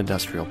Airport and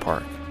Industrial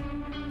Park.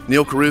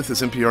 Neil Carruth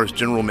is NPR's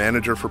general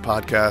manager for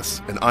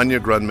podcasts, and Anya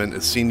Grundmann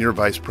is senior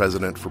vice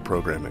president for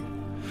programming.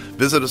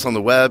 Visit us on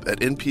the web at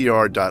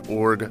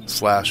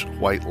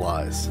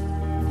npr.org/whitelies.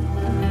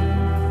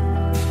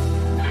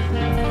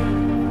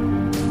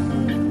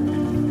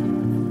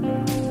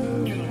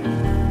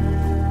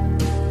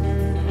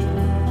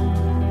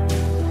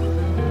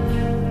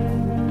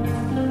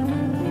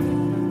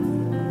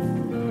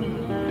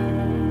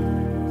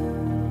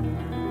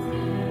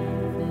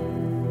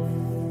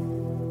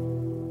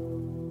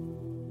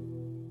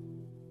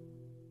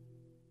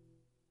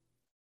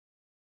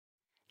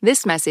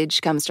 This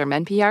message comes from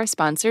NPR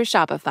sponsor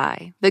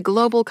Shopify, the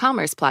global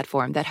commerce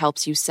platform that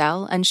helps you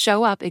sell and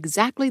show up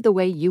exactly the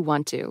way you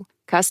want to.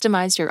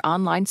 Customize your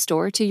online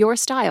store to your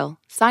style.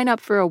 Sign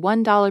up for a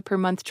 $1 per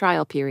month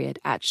trial period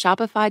at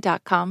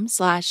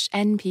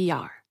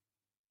shopify.com/NPR.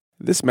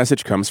 This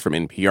message comes from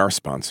NPR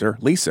sponsor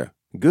Leesa.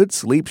 Good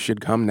sleep should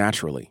come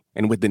naturally,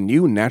 and with the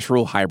new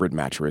Natural Hybrid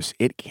mattress,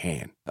 it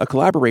can. A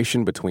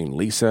collaboration between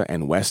Leesa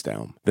and West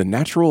Elm, the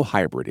Natural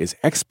Hybrid is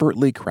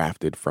expertly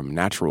crafted from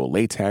natural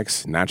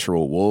latex,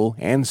 natural wool,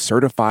 and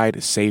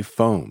certified safe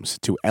foams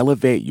to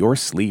elevate your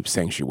sleep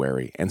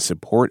sanctuary and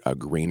support a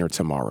greener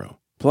tomorrow.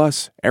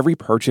 Plus, every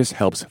purchase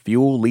helps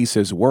fuel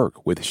Leesa's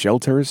work with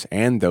shelters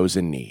and those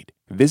in need.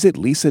 Visit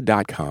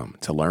Leesa.com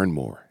to learn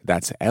more.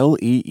 That's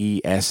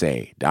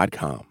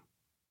LEESA.com.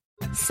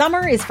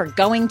 Summer is for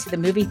going to the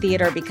movie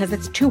theater because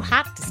it's too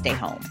hot to stay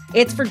home.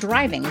 It's for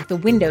driving with the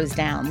windows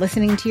down,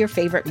 listening to your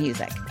favorite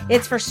music.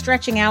 It's for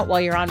stretching out while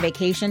you're on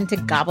vacation to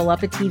gobble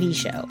up a TV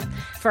show.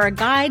 For a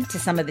guide to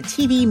some of the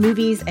TV,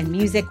 movies, and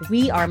music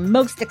we are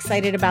most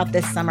excited about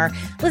this summer,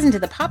 listen to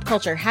the Pop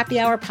Culture Happy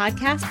Hour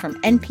podcast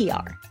from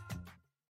NPR.